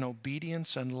fruit in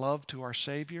obedience and love to our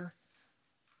Savior,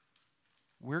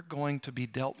 we're going to be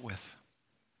dealt with.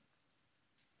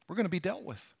 We're going to be dealt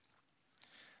with.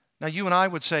 Now, you and I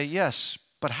would say, yes,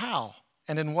 but how?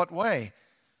 And in what way?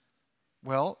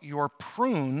 Well, you're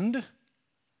pruned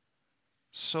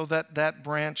so that that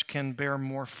branch can bear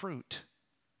more fruit.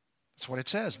 That's what it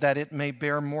says, that it may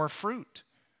bear more fruit.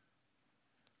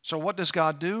 So what does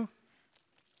God do?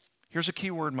 Here's a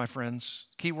key word, my friends.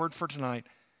 Key word for tonight.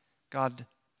 God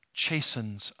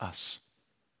chastens us.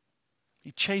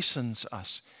 He chastens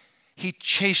us. He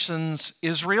chastens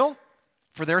Israel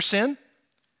for their sin,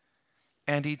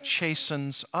 and He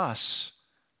chastens us,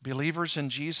 believers in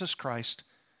Jesus Christ,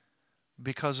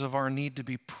 because of our need to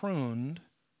be pruned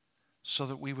so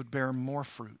that we would bear more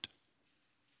fruit.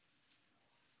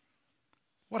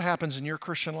 What happens in your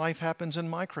Christian life happens in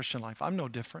my Christian life. I'm no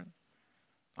different.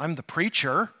 I'm the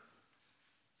preacher,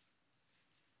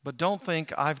 but don't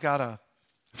think I've got a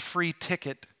free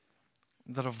ticket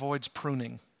that avoids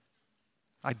pruning.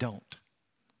 I don't.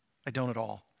 I don't at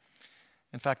all.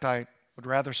 In fact, I would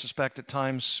rather suspect at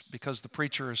times, because the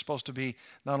preacher is supposed to be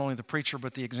not only the preacher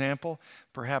but the example,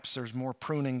 perhaps there's more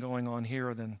pruning going on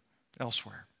here than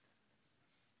elsewhere.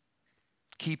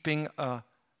 Keeping a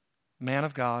man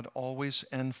of God always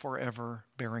and forever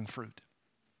bearing fruit.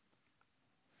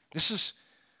 This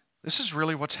is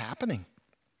really what's happening.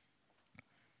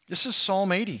 This is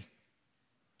Psalm 80.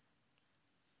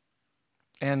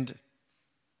 And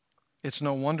it's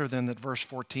no wonder then that verse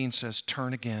 14 says,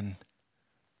 "Turn again,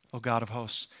 O God of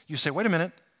hosts." You say, wait a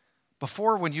minute.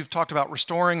 Before, when you've talked about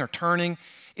restoring or turning,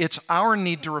 it's our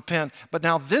need to repent. But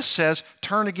now this says,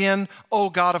 "Turn again,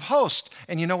 O God of hosts."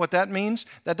 And you know what that means?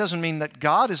 That doesn't mean that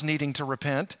God is needing to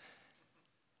repent.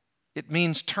 It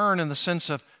means turn in the sense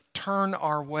of turn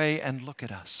our way and look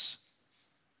at us.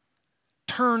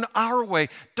 Turn our way.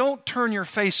 Don't turn your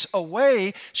face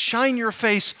away. Shine your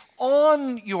face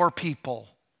on your people.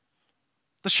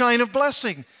 The shine of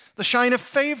blessing, the shine of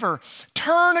favor.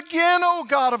 Turn again, O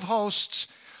God of hosts.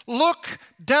 Look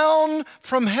down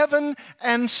from heaven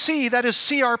and see. That is,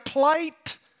 see our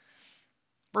plight.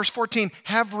 Verse 14,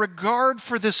 have regard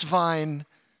for this vine,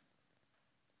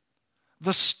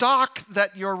 the stock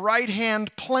that your right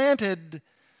hand planted,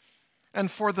 and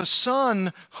for the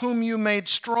son whom you made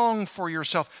strong for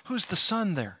yourself. Who's the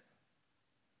son there?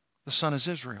 The son is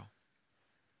Israel.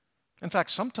 In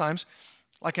fact, sometimes,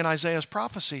 like in Isaiah's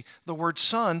prophecy, the word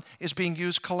son is being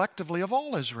used collectively of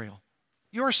all Israel.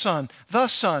 Your son, the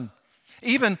son.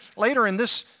 Even later in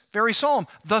this very psalm,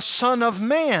 the Son of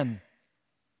Man.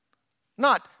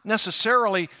 Not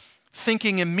necessarily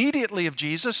thinking immediately of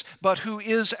Jesus, but who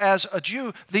is, as a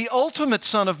Jew, the ultimate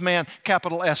Son of Man,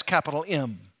 capital S, capital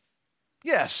M.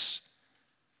 Yes.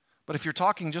 But if you're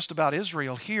talking just about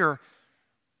Israel here,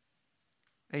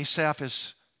 Asaph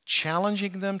is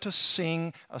challenging them to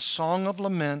sing a song of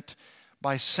lament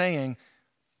by saying,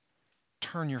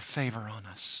 turn your favor on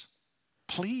us.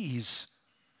 Please.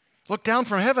 Look down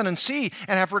from heaven and see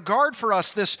and have regard for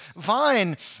us, this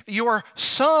vine, your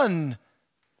son,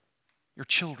 your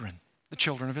children, the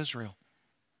children of Israel.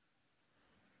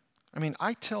 I mean,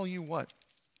 I tell you what,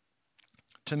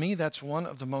 to me that's one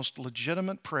of the most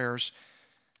legitimate prayers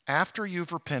after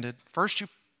you've repented. First you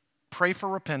pray for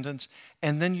repentance,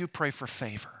 and then you pray for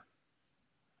favor.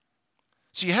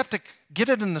 So you have to get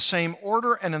it in the same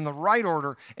order and in the right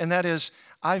order, and that is,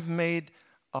 I've made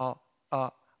a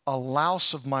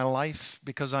louse of my life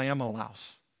because I am a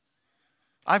louse.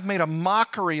 I've made a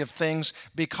mockery of things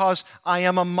because I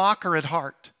am a mocker at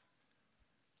heart.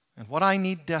 And what I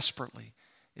need desperately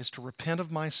is to repent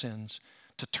of my sins,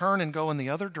 to turn and go in the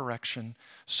other direction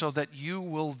so that you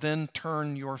will then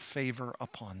turn your favor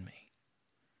upon me.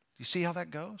 You see how that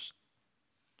goes?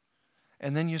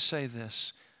 And then you say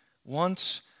this,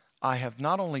 once I have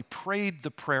not only prayed the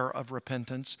prayer of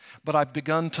repentance, but I've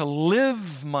begun to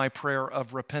live my prayer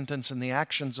of repentance in the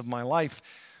actions of my life,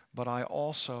 but I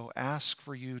also ask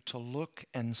for you to look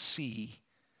and see,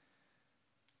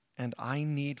 and I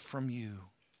need from you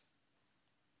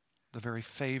the very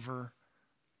favor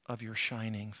of your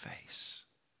shining face.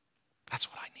 That's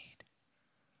what I need.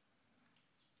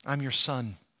 I'm your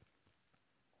son.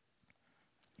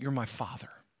 You're my father.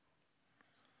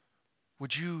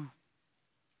 Would you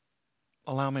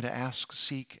allow me to ask,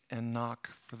 seek, and knock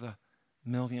for the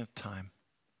millionth time?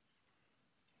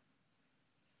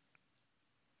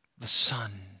 The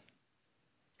son.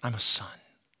 I'm a son.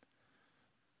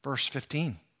 Verse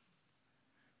 15.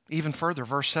 Even further,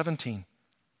 verse 17.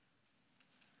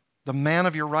 The man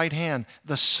of your right hand,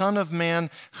 the Son of Man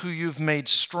who you've made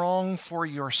strong for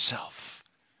yourself.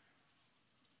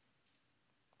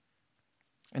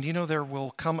 And you know there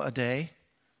will come a day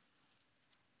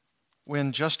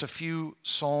when just a few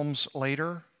psalms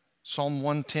later, Psalm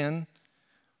 110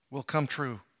 will come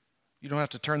true. You don't have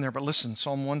to turn there, but listen,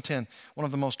 Psalm 110, one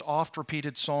of the most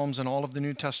oft-repeated psalms in all of the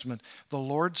New Testament. The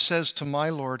Lord says to my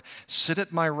Lord, sit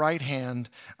at my right hand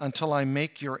until I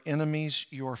make your enemies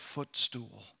your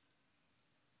footstool.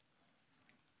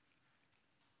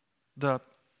 The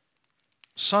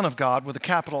Son of God, with a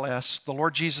capital S, the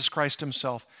Lord Jesus Christ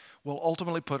himself, will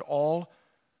ultimately put all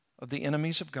of the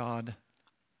enemies of God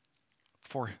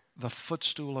for the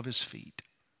footstool of his feet.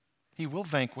 He will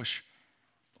vanquish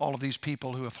all of these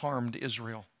people who have harmed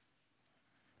Israel.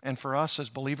 And for us as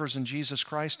believers in Jesus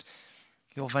Christ,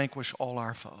 he'll vanquish all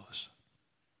our foes.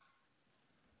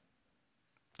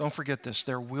 Don't forget this.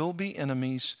 There will be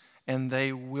enemies, and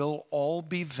they will all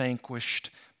be vanquished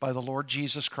by the Lord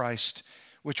Jesus Christ,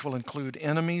 which will include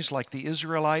enemies like the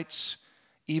Israelites,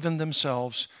 even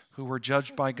themselves, who were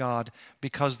judged by God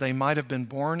because they might have been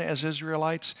born as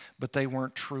Israelites, but they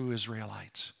weren't true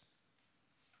Israelites.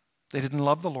 They didn't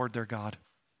love the Lord their God.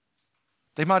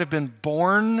 They might have been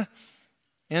born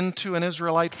into an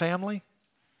Israelite family,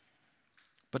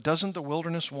 but doesn't the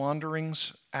wilderness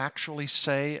wanderings actually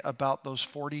say about those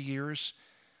 40 years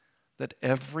that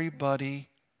everybody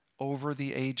over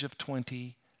the age of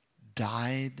 20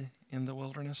 died in the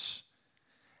wilderness?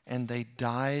 And they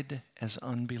died as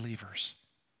unbelievers.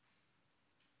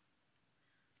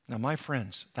 Now, my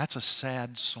friends, that's a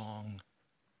sad song.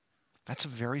 That's a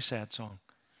very sad song.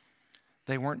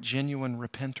 They weren't genuine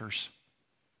repenters.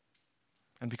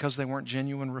 And because they weren't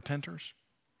genuine repenters,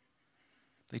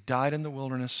 they died in the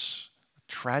wilderness,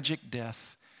 a tragic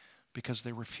death, because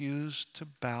they refused to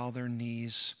bow their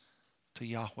knees to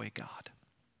Yahweh God.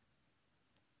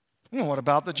 And what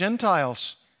about the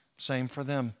Gentiles? Same for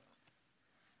them.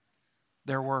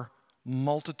 There were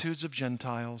multitudes of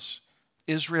Gentiles,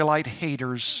 Israelite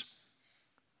haters,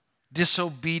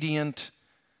 disobedient,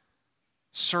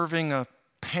 serving a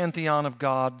pantheon of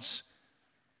gods,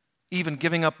 even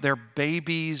giving up their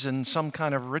babies in some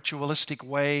kind of ritualistic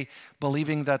way,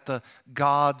 believing that the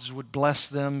gods would bless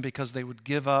them because they would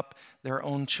give up their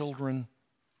own children.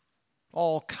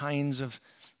 All kinds of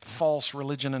false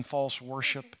religion and false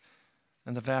worship,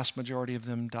 and the vast majority of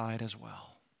them died as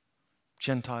well.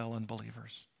 Gentile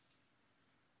unbelievers.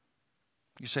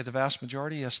 You say the vast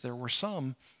majority? Yes, there were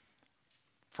some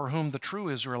for whom the true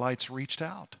Israelites reached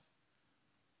out.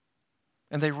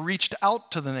 And they reached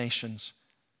out to the nations.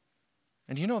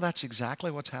 And you know that's exactly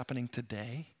what's happening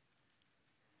today.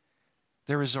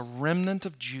 There is a remnant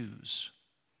of Jews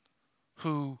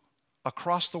who,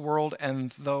 across the world,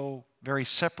 and though very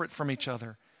separate from each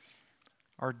other,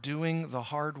 are doing the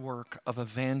hard work of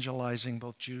evangelizing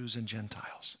both Jews and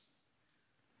Gentiles.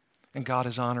 And God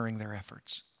is honoring their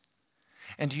efforts.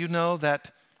 And do you know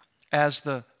that as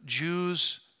the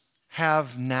Jews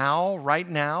have now, right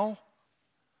now,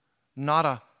 not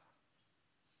a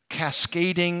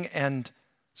cascading and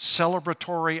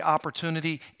celebratory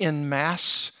opportunity in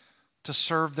mass to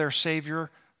serve their Savior,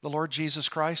 the Lord Jesus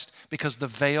Christ, because the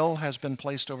veil has been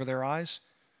placed over their eyes.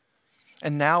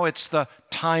 And now it's the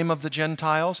time of the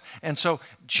Gentiles. And so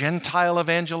Gentile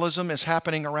evangelism is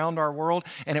happening around our world,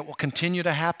 and it will continue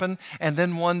to happen. And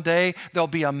then one day there'll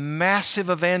be a massive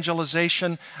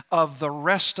evangelization of the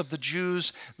rest of the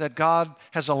Jews that God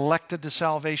has elected to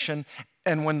salvation.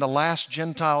 And when the last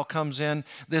Gentile comes in,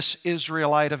 this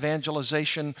Israelite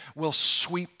evangelization will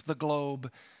sweep the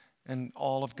globe, and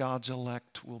all of God's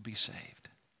elect will be saved.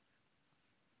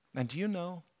 And do you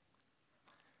know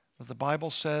that the Bible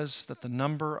says that the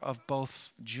number of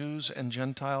both Jews and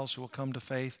Gentiles who will come to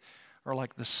faith are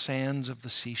like the sands of the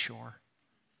seashore?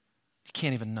 You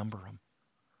can't even number them.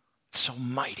 It's so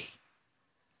mighty.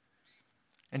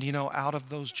 And you know, out of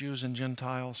those Jews and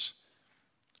Gentiles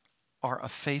are a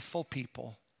faithful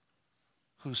people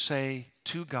who say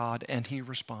to God, and He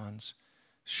responds,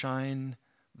 "Shine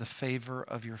the favor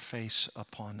of your face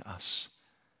upon us."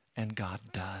 And God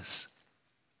does.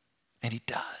 And He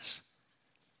does.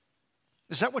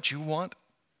 Is that what you want?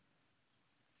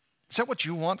 Is that what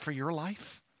you want for your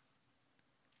life?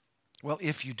 Well,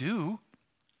 if you do,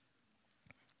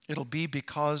 it'll be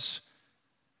because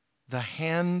the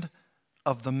hand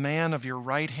of the man of your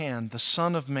right hand, the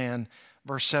Son of Man,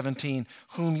 verse 17,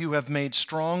 whom you have made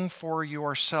strong for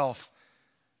yourself,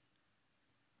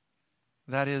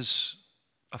 that is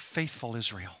a faithful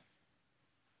Israel.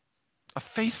 A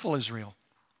faithful Israel.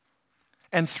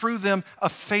 And through them, a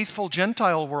faithful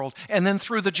Gentile world. And then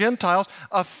through the Gentiles,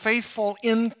 a faithful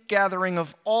ingathering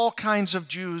of all kinds of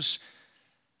Jews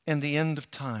in the end of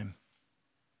time.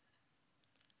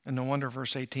 And no wonder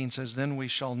verse 18 says, "Then we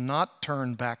shall not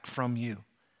turn back from you."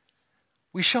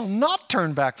 We shall not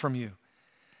turn back from you.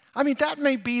 I mean, that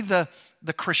may be the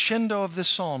crescendo of this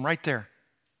psalm right there.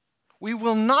 We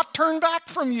will not turn back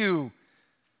from you.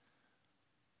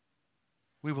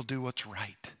 We will do what's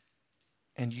right.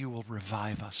 And you will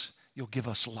revive us. You'll give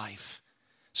us life,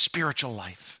 spiritual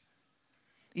life,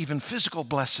 even physical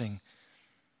blessing.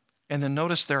 And then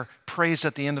notice their praise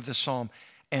at the end of the psalm,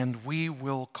 "And we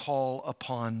will call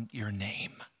upon your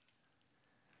name."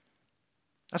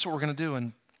 That's what we're going to do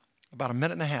in about a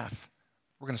minute and a half.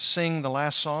 We're going to sing the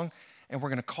last song, and we're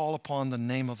going to call upon the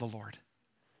name of the Lord.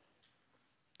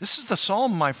 This is the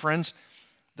psalm, my friends,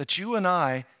 that you and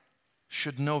I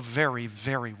should know very,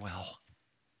 very well.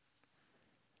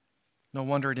 No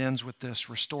wonder it ends with this: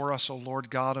 restore us, O Lord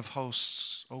God of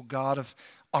hosts, O God of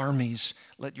armies,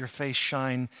 let your face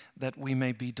shine that we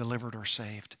may be delivered or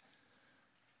saved.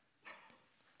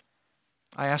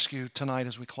 I ask you tonight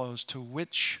as we close, to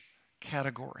which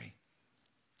category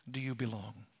do you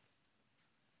belong?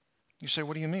 You say,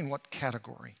 what do you mean? What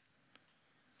category?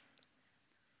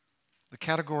 The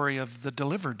category of the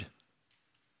delivered,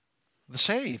 the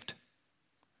saved.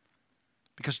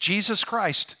 Because Jesus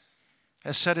Christ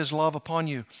has set his love upon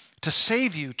you to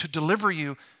save you, to deliver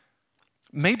you,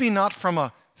 maybe not from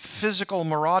a physical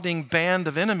marauding band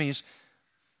of enemies,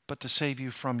 but to save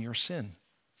you from your sin.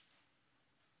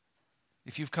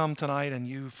 If you've come tonight and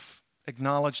you've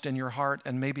acknowledged in your heart,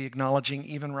 and maybe acknowledging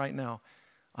even right now,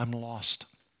 I'm lost.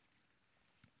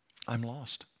 I'm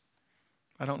lost.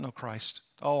 I don't know Christ.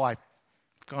 Oh, I've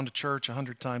gone to church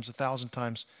 100 times, 1,000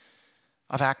 times.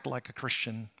 I've acted like a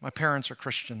Christian. My parents are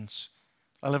Christians.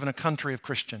 I live in a country of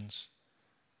Christians.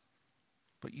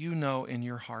 But you know in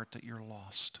your heart that you're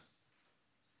lost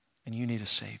and you need a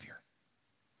Savior.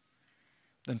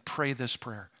 Then pray this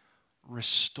prayer: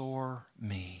 restore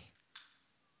me.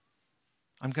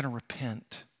 I'm going to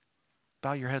repent.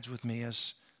 Bow your heads with me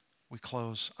as we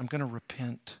close. I'm going to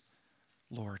repent,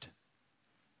 Lord.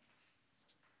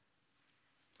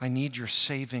 I need your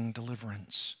saving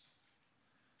deliverance.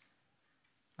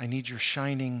 I need your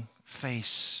shining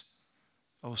face,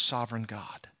 O sovereign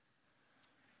God.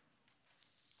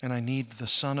 And I need the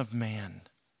Son of Man,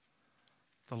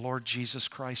 the Lord Jesus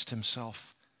Christ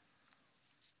himself,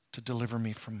 to deliver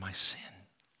me from my sin.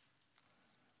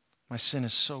 My sin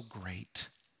is so great.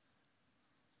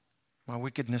 My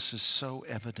wickedness is so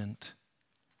evident.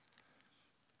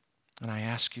 And I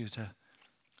ask you to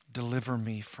deliver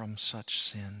me from such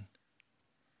sin.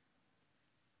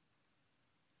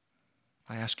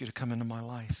 I ask you to come into my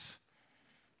life.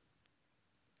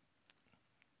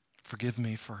 Forgive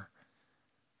me for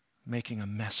making a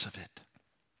mess of it.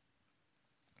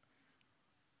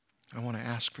 I want to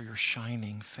ask for your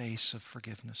shining face of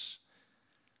forgiveness.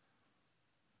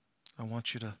 I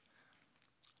want you to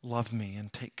love me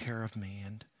and take care of me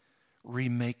and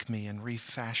remake me and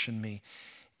refashion me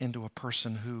into a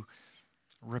person who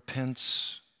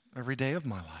repents every day of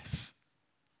my life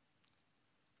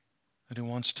and who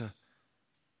wants to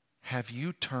have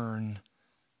you turn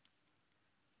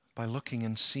by looking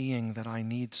and seeing that I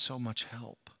need so much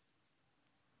help.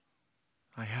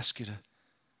 I ask you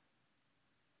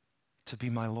to be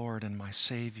my Lord and my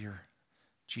Savior,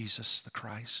 Jesus the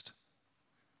Christ.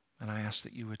 And I ask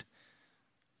that you would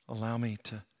allow me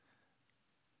to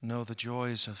know the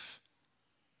joys of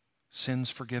sins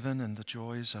forgiven and the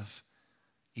joys of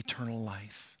eternal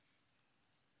life.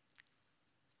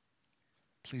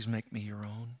 Please make me your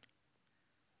own.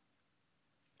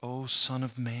 O Son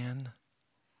of Man,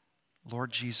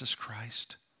 Lord Jesus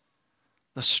Christ,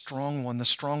 the strong one, the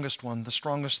strongest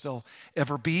there'll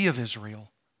ever be of Israel.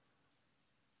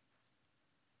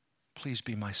 Please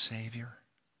be my Savior.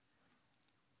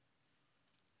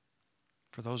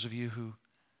 For those of you who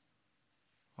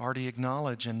already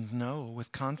acknowledge and know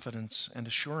with confidence and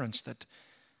assurance that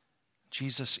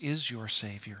Jesus is your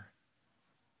Savior,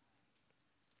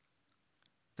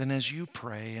 then as you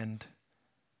pray and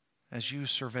as you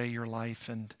survey your life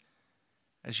and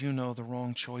as you know the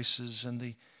wrong choices and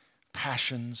the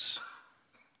passions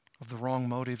of the wrong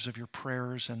motives of your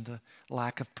prayers and the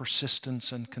lack of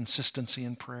persistence and consistency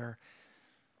in prayer,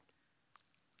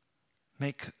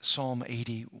 make Psalm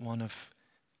 80 one of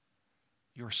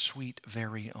your sweet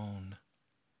very own.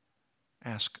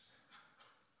 Ask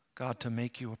God to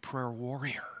make you a prayer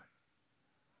warrior.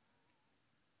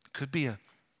 Could be a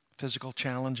physical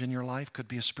challenge in your life, could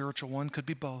be a spiritual one, could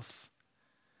be both.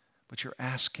 But you're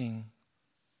asking,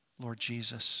 Lord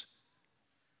Jesus,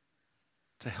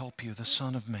 to help you, the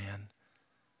Son of Man,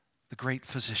 the great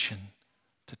physician,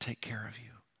 to take care of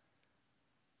you.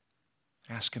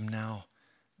 Ask him now,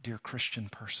 dear Christian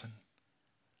person.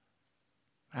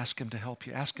 Ask him to help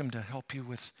you. Ask him to help you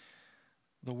with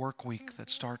the work week that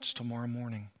starts tomorrow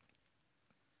morning.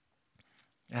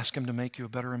 Ask him to make you a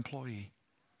better employee,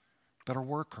 better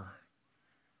worker,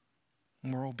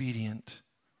 more obedient,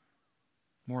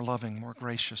 more loving, more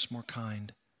gracious, more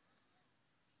kind,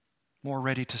 more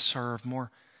ready to serve,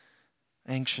 more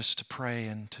anxious to pray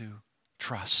and to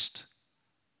trust,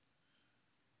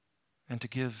 and to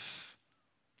give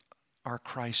our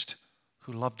Christ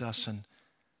who loved us and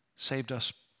saved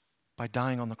us by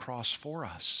dying on the cross for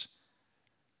us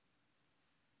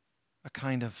a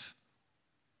kind of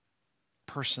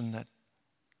person that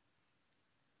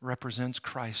represents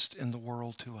Christ in the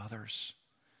world to others,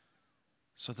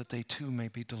 so that they too may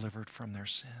be delivered from their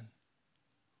sin.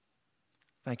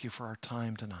 Thank you for our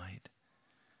time tonight,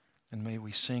 and may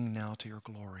we sing now to your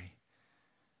glory.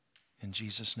 In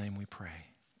Jesus' name we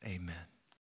pray. Amen.